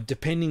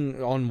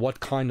 depending on what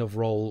kind of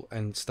role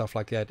and stuff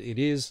like that it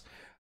is.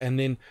 And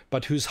then,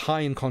 but who's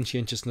high in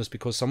conscientiousness,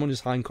 because someone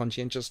who's high in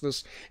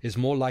conscientiousness is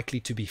more likely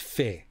to be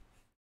fair,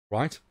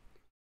 right?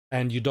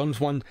 And you don't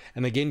want,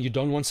 and again, you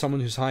don't want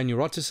someone who's high in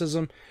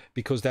neuroticism,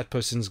 because that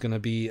person's going to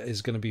be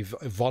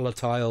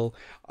volatile,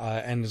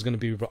 and is going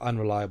to be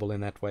unreliable in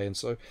that way, and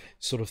so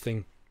sort of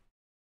thing.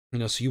 You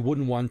know, so you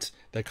wouldn't want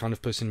that kind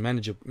of person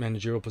in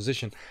managerial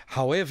position.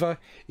 However,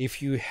 if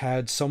you're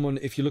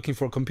looking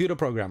for a computer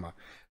programmer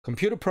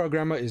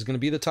is going to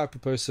be the type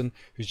of person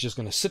who's just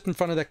going to sit in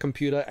front of that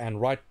computer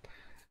and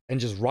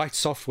just write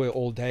software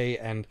all day.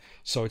 And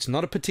so it's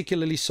not a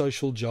particularly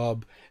social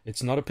job.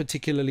 It's not a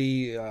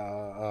particularly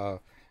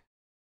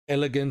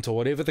elegant, or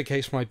whatever the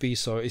case might be.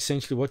 So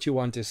essentially what you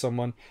want is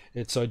someone,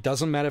 so it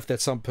doesn't matter if that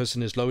some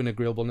person is low in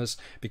agreeableness,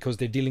 because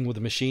they're dealing with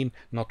a machine,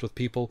 not with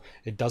people.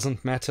 It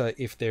doesn't matter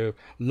if they're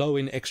low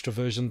in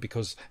extroversion,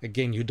 because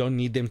again, you don't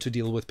need them to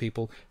deal with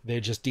people. They're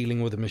just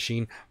dealing with a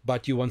machine.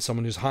 But you want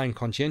someone who's high in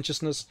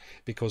conscientiousness,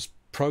 because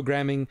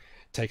programming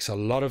takes a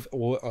lot of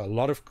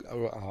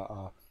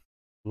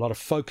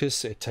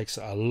focus. It takes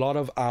a lot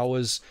of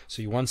hours.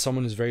 So you want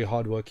someone who's very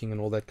hardworking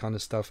and all that kind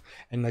of stuff.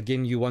 And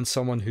again, you want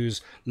someone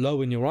who's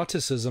low in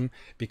neuroticism,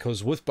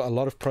 because with a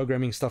lot of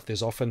programming stuff,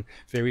 there's often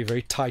very,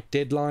 very tight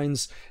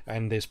deadlines,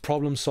 and there's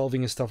problem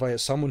solving and stuff like that.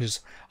 Someone who's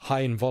high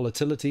in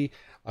volatility,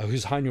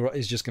 who's high in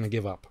is just going to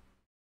give up,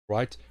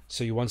 right?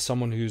 So you want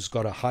someone who's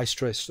got a high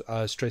stress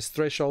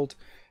threshold.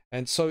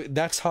 And so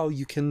that's how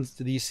you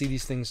see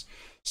these things.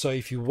 So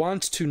if you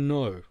want to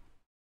know,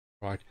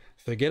 right,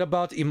 forget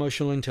about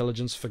emotional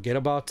intelligence, forget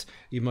about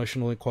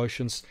emotional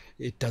quotients.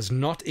 It does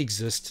not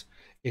exist.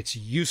 It's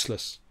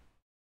useless.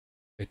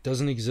 It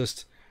doesn't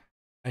exist,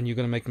 and you're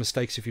going to make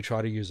mistakes if you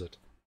try to use it.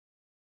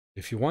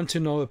 If you want to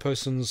know a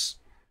person's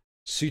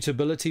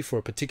suitability for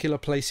a particular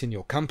place in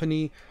your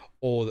company,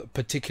 or the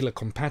particular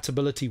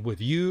compatibility with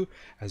you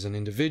as an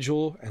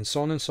individual, and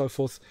so on and so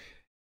forth,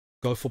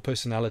 go for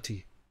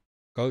personality.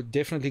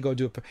 Definitely go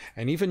do it.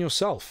 And even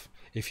yourself.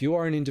 If you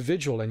are an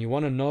individual and you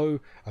want to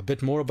know a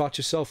bit more about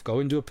yourself, go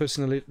and do a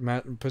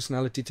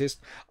personality test.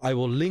 I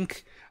will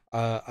link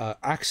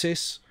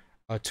access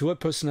to a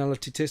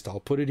personality test.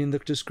 I'll put it in the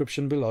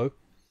description below,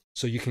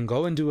 so you can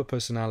go and do a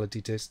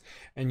personality test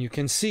and you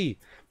can see.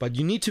 But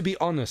you need to be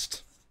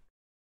honest.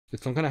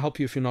 It's not going to help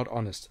you if you're not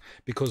honest,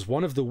 because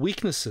one of the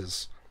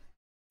weaknesses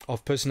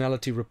of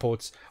personality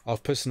reports,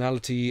 of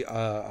personality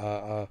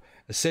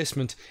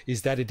assessment,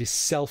 is that it is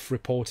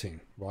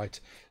self-reporting, right?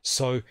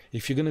 So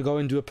if you're going to go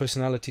and do a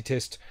personality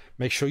test,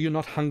 make sure you're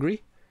not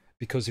hungry,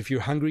 because if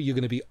you're hungry, you're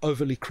going to be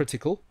overly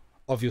critical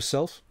of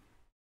yourself.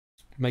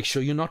 Make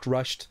sure you're not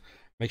rushed.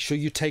 Make sure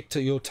you take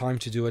your time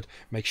to do it.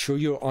 Make sure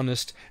you're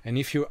honest. And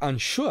if you're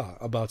unsure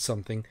about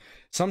something,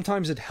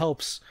 sometimes it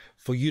helps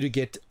for you to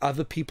get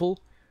other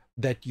people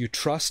that you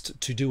trust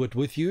to do it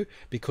with you,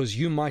 because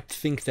you might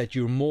think that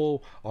you're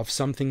more of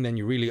something than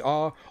you really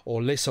are,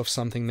 or less of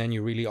something than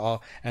you really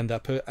are, and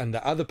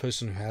the other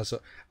person who has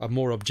a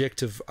more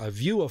objective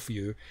view of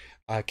you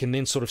can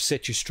then sort of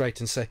set you straight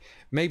and say,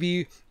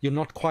 maybe you're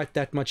not quite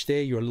that much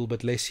there, you're a little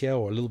bit less here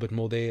or a little bit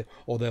more there,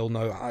 or they'll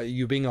know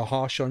you're being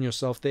harsh on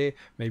yourself there,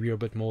 maybe you're a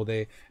bit more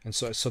there. And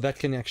so that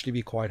can actually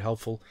be quite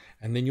helpful,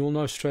 and then you'll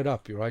know straight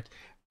up. You're right.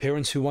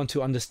 Parents who want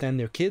to understand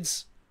their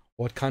kids,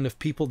 what kind of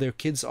people their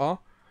kids are.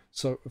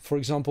 So for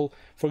example,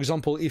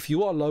 if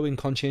you are low in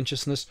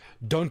conscientiousness,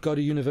 don't go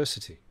to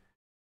university.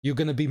 You're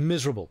going to be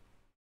miserable.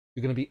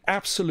 You're going to be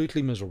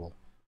absolutely miserable.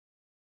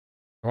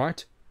 All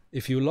right?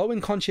 If you're low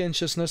in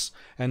conscientiousness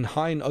and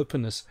high in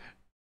openness,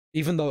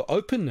 even though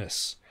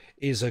openness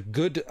is a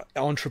good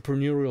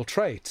entrepreneurial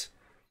trait,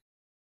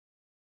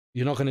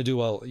 you're not going to do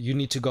well. You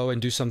need to go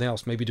and do something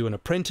else. Maybe do an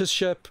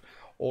apprenticeship,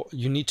 or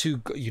you need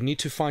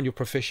to find your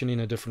profession in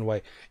a different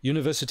way.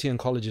 University and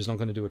college is not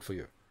going to do it for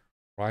you.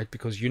 Right?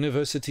 Because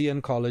university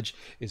and college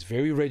is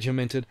very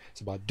regimented. It's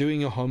about doing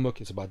your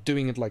homework. It's about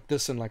doing it like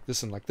this and like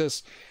this and like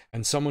this.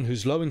 And someone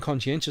who's low in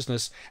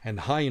conscientiousness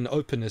and high in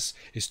openness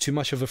is too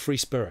much of a free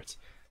spirit.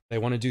 They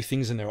want to do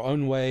things in their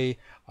own way.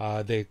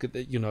 They're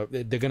going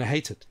to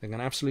hate it. They're going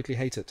to absolutely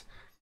hate it.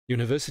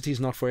 University is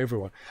not for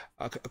everyone.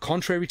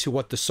 Contrary to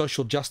what the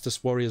social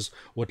justice warriors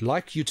would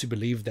like you to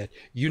believe, that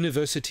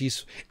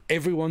universities,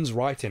 everyone's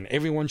right and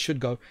everyone should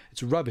go.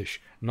 It's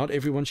rubbish. Not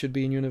everyone should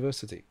be in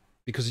university,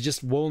 because it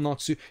just will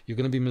not suit. You're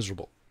going to be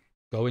miserable.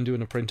 Go and do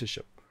an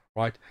apprenticeship,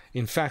 right?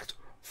 In fact,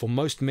 for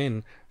most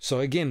men, so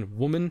again,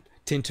 women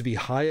tend to be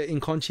higher in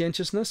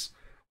conscientiousness,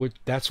 which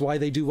that's why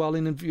they do well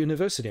in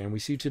university. And we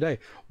see today,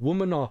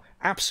 women are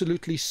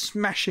absolutely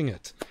smashing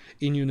it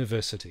in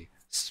university,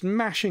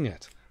 smashing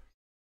it,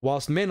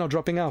 whilst men are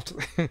dropping out.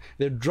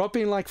 They're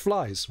dropping like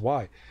flies.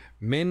 Why?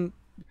 Men,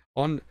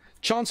 on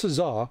chances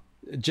are,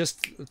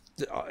 just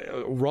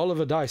a roll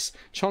of a dice,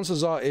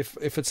 chances are if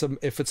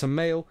it's a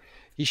male,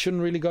 he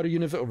shouldn't really go to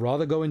university,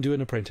 rather go and do an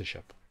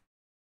apprenticeship.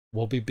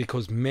 Well,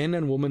 because men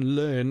and women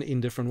learn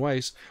in different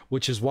ways,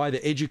 which is why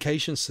the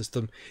education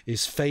system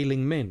is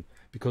failing men,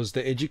 because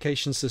the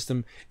education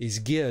system is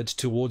geared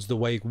towards the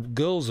way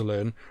girls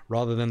learn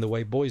rather than the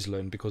way boys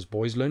learn, because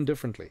boys learn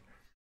differently,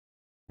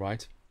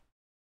 right?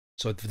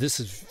 So this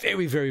is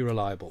very, very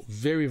reliable,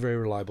 very, very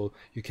reliable.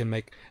 You can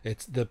make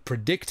it the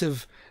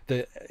predictive,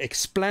 the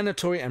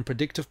explanatory and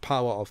predictive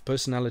power of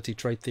personality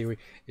trait theory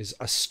is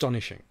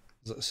astonishing.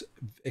 It's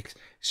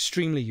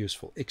extremely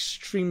useful,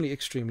 extremely,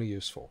 extremely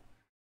useful.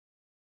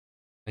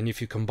 And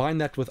if you combine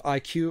that with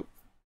IQ,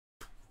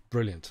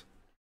 brilliant.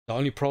 The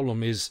only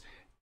problem is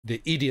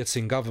the idiots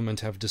in government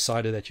have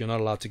decided that you're not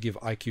allowed to give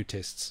IQ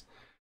tests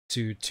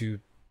to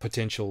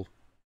potential.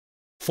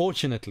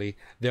 Fortunately,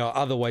 there are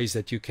other ways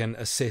that you can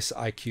assess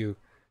IQ,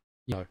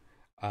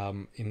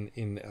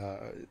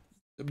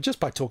 just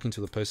by talking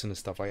to the person and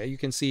stuff like that. You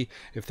can see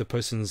if the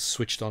person's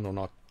switched on or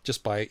not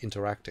just by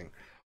interacting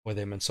with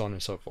them and so on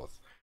and so forth,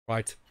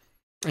 right?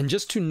 And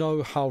just to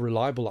know how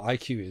reliable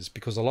IQ is,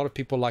 because a lot of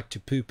people like to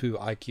poo-poo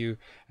IQ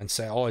and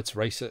say, oh, it's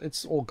racist,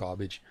 it's all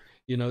garbage.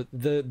 You know,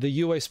 the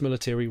US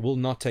military will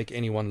not take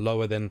anyone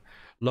lower than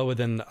an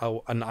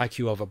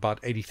IQ of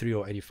about 83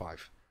 or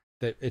 85.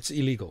 It's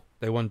illegal.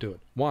 They won't do it.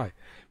 Why?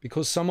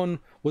 Because someone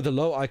with a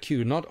low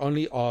IQ, not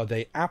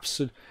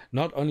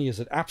only is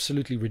it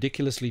absolutely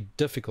ridiculously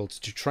difficult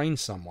to train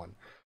someone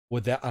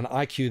with an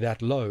IQ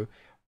that low,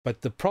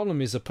 but the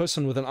problem is a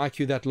person with an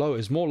IQ that low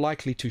is more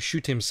likely to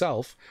shoot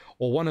himself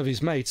or one of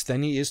his mates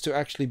than he is to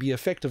actually be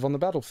effective on the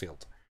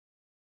battlefield.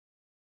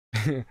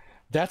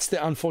 That's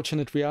the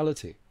unfortunate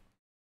reality,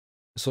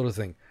 sort of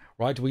thing,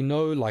 right? We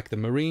know, like the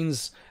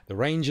Marines, the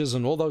Rangers,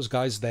 and all those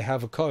guys, they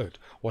have a code.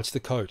 What's the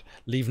code?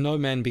 Leave no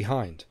man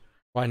behind.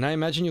 Right, now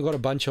imagine you've got a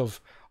bunch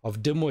of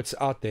dimwits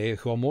out there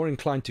who are more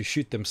inclined to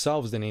shoot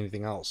themselves than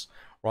anything else,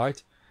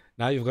 right?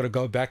 Now you've got to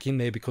go back in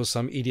there because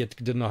some idiot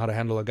didn't know how to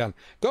handle a gun.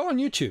 Go on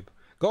YouTube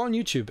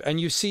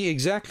and you see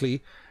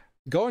exactly,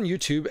 go on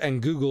YouTube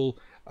and Google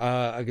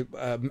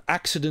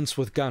accidents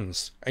with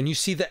guns, and you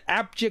see the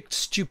abject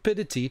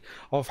stupidity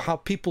of how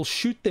people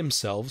shoot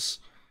themselves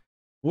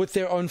with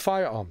their own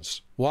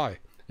firearms. Why?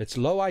 It's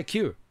low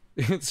IQ.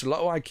 It's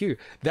low IQ.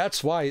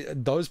 That's why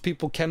those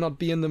people cannot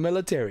be in the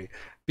military,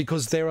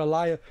 because they're a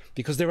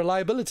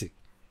liability.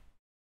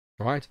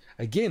 Right?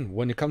 Again,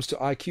 when it comes to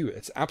IQ,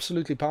 it's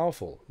absolutely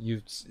powerful.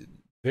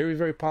 Very,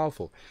 very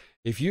powerful.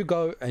 If you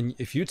go and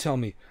if you tell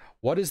me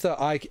what is the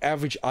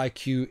average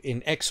IQ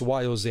in X,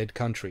 Y, or Z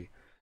country,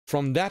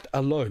 from that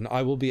alone,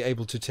 I will be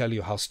able to tell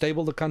you how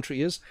stable the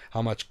country is,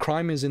 how much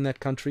crime is in that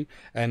country,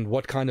 and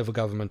what kind of a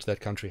government that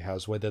country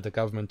has. Whether the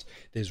government,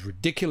 there's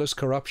ridiculous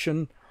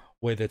corruption,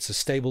 whether it's a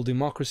stable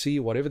democracy,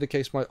 whatever the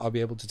case might, I'll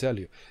be able to tell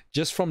you,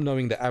 just from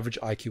knowing the average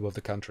IQ of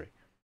the country.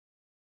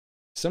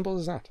 Simple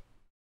as that.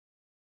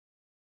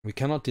 We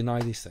cannot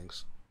deny these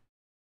things.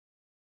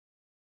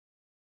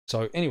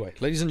 So anyway,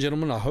 ladies and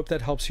gentlemen, I hope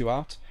that helps you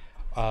out.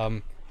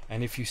 And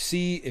if you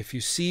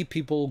see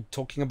people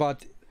talking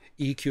about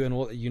EQ and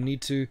all, you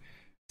need to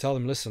tell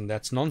them, listen,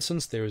 that's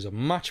nonsense. There is a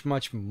much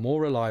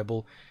more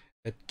reliable,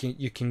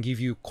 you can give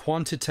you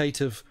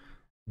quantitative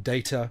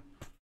data,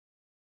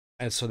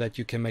 and so that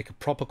you can make a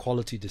proper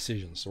quality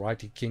decisions,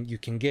 right? You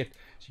can get,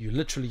 you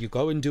literally, you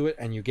go and do it,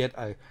 and you get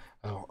a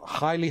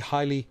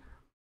highly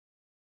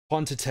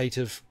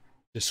quantitative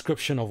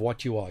description of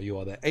what you are. You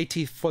are the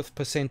 85th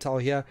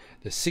percentile here,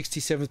 the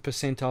 67th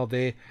percentile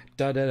there,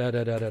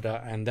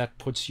 and that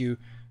puts you,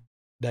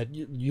 that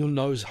you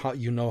know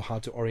how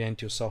to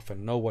orient yourself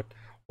and know what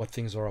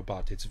things are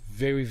about. It's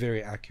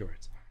very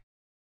accurate,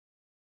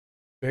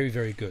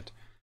 very good,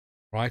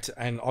 right?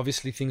 And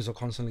obviously things are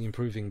constantly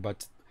improving,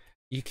 but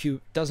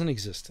EQ doesn't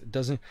exist. It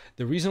doesn't.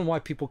 The reason why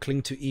people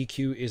cling to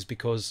EQ is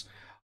because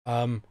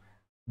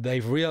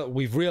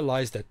we've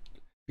realized that,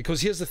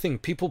 because here's the thing,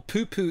 people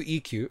poo-poo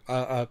EQ,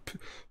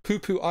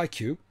 poo-poo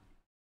IQ,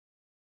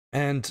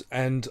 and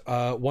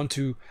want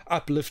to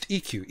uplift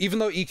EQ, even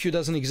though EQ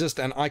doesn't exist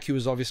and IQ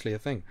is obviously a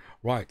thing,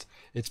 right?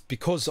 It's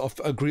because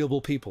of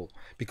agreeable people,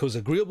 because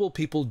agreeable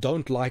people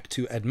don't like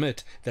to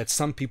admit that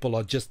some people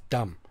are just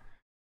dumb,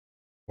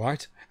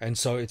 right? And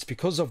so it's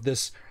because of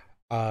this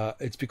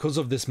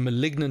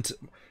malignant,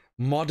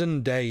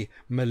 modern day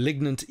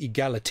malignant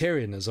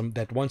egalitarianism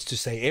that wants to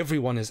say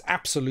everyone is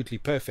absolutely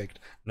perfect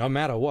no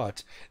matter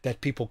what,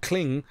 that people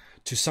cling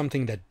to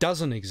something that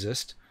doesn't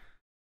exist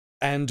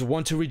and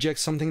want to reject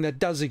something that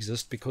does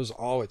exist because,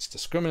 oh, it's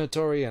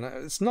discriminatory, and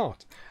it's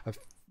not.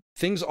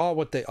 Things are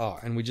what they are,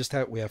 and we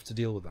have to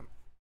deal with them,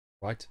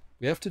 right?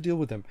 We have to deal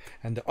with them.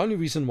 And the only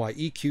reason why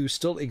EQ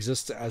still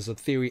exists as a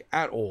theory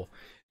at all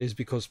is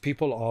because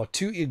people are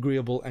too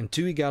agreeable and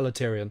too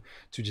egalitarian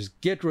to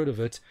just get rid of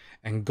it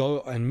and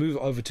go and move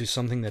over to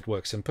something that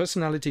works. And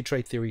personality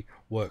trait theory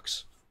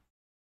works,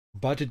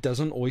 but it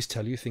doesn't always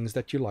tell you things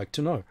that you like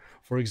to know.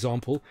 For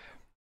example,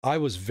 I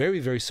was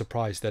very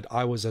surprised that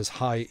I was as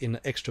high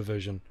in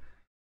extroversion.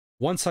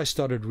 Once I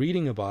started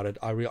reading about it,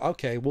 I realized,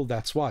 okay, well,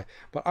 that's why.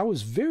 But I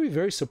was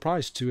very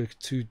surprised to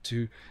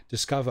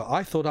discover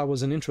I thought I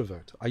was an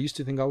introvert. I used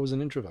to think I was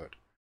an introvert,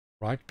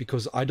 right?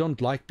 Because I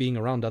don't like being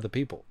around other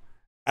people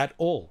at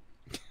all.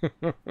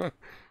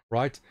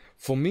 Right?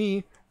 For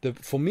me, the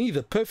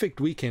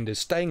perfect weekend is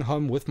staying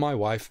home with my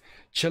wife,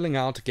 chilling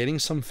out, getting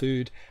some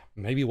food,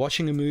 maybe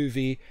watching a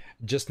movie,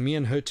 just me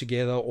and her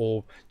together,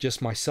 or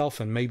just myself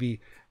and maybe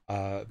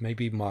my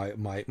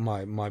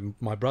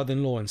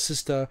brother-in-law and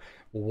sister,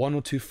 or one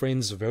or two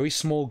friends, a very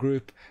small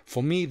group.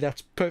 For me,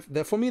 that's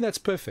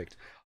perfect.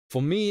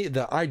 For me,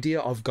 the idea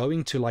of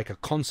going to like a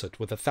concert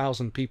with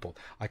 1,000 people,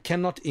 I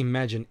cannot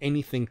imagine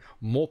anything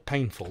more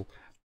painful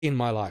in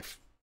my life,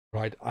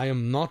 right? I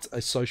am not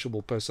a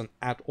sociable person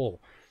at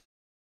all,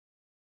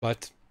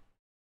 but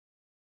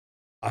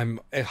I'm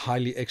a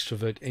highly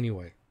extrovert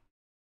anyway.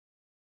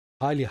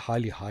 Highly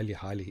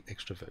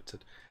extroverted,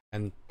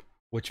 and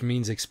which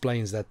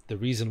explains that the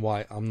reason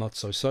why I'm not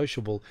so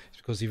sociable is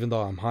because even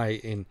though I'm high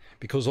in,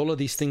 because all of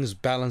these things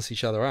balance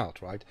each other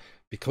out, right?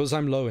 Because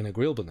I'm low in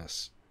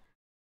agreeableness,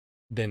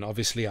 then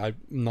obviously I'm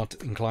not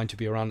inclined to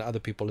be around other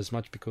people as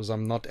much because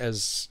I'm not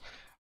as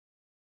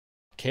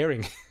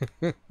caring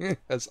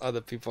as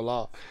other people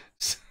are,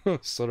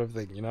 sort of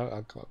thing, you know.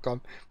 I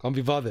can't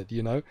be bothered,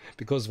 you know,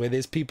 because where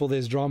there's people,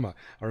 there's drama.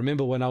 I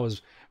remember when I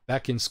was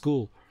back in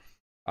school,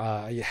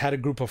 I had a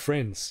group of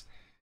friends,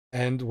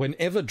 and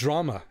whenever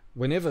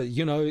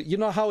you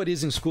know how it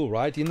is in school,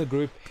 right? In the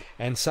group,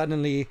 and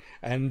suddenly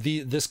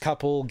this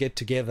couple get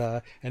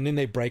together and then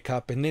they break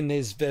up, and then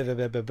there's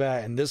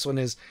and this one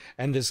is,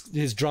 and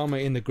there's drama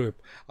in the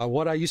group.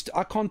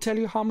 I can't tell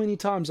you how many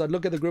times I'd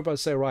look at the group, I'd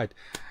say, right,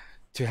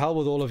 to hell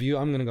with all of you,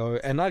 I'm gonna go,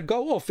 and I'd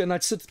go off and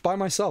I'd sit by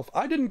myself.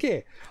 I didn't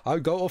care.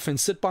 I'd go off and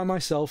sit by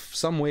myself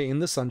somewhere in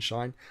the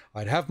sunshine.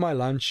 I'd have my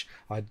lunch.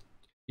 I'd,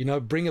 you know,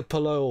 bring a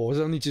pillow, or was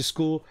only to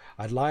school.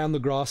 I'd lie on the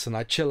grass and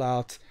I'd chill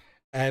out,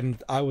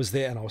 and I was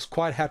there, and I was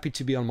quite happy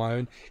to be on my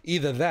own.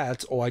 Either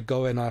that, or I'd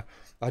go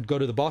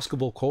to the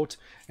basketball court,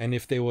 and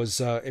if there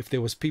was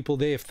people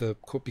there, if the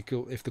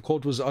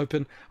court was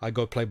open, I'd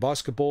go play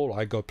basketball,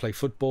 I'd go play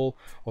football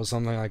or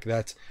something like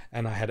that,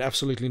 and I had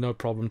absolutely no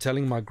problem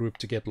telling my group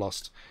to get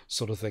lost,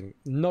 sort of thing.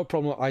 No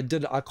problem.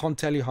 I can't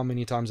tell you how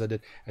many times I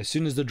did as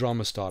soon as the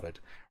drama started,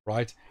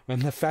 right?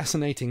 And the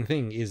fascinating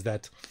thing is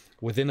that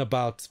within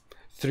about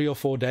 3 or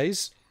 4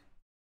 days,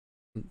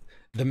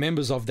 the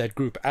members of that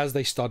group, as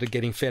they started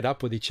getting fed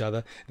up with each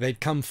other, they'd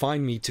come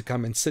find me to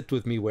come and sit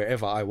with me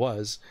wherever I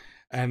was,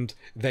 and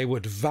they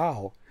would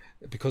vow,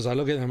 because I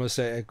look at them and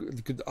say,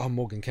 oh,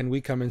 Morgan, can we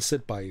come and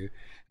sit by you?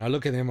 And I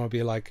look at them, I'll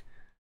be like,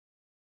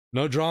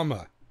 no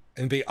drama.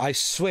 And I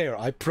swear,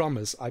 I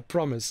promise,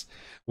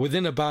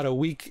 within about a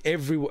week,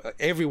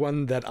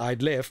 everyone that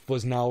I'd left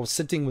was now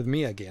sitting with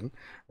me again,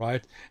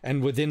 right?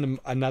 And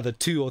within another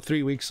 2 or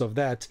 3 weeks of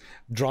that,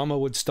 drama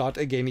would start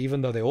again,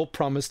 even though they all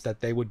promised that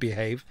they would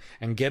behave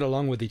and get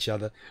along with each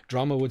other.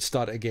 Drama would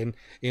start again,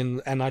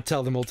 and I'd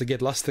tell them all to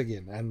get lost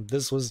again. And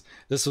this was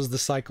the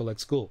cycle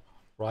at school,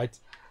 right?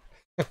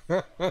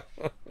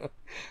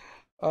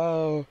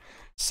 Oh,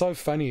 So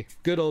funny.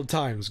 Good old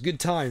times. Good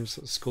times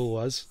school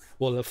was.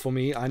 Well, for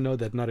me, I know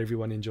that not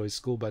everyone enjoys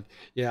school, but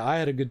yeah, I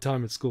had a good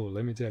time at school,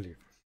 let me tell you.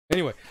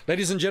 Anyway,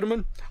 ladies and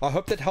gentlemen, I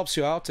hope that helps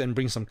you out and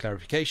brings some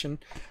clarification.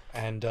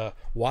 And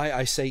why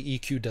I say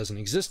EQ doesn't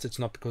exist, it's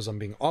not because I'm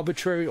being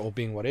arbitrary or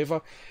being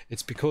whatever.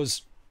 It's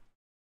because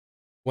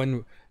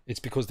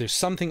there's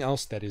something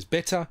else that is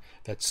better,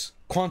 that's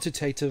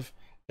quantitative,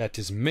 that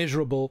is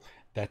measurable,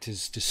 that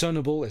is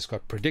discernible. It's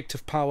got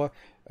predictive power,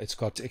 it's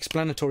got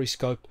explanatory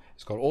scope,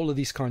 it's got all of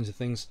these kinds of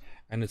things,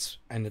 and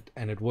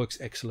it works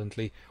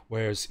excellently.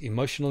 Whereas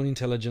emotional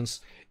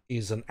intelligence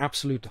is an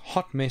absolute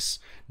hot mess.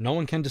 No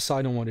one can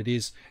decide on what it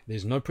is.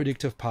 There's no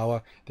predictive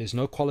power, there's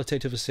no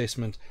qualitative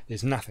assessment,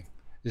 there's nothing.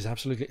 There's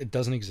absolutely, it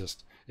doesn't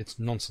exist. It's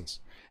nonsense.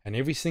 And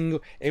every single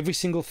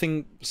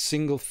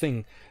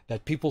thing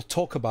that people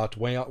talk about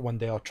when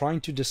they are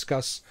trying to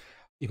discuss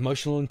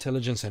emotional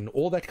intelligence and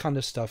all that kind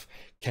of stuff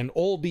can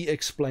all be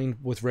explained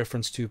with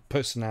reference to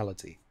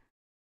personality.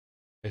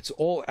 It's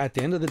all, at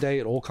the end of the day,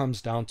 it all comes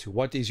down to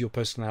what is your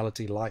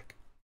personality like.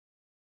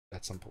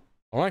 That simple.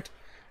 All right.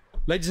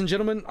 Ladies and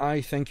gentlemen, I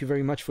thank you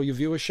very much for your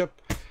viewership.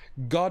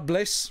 God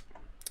bless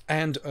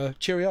and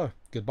cheerio.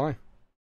 Goodbye.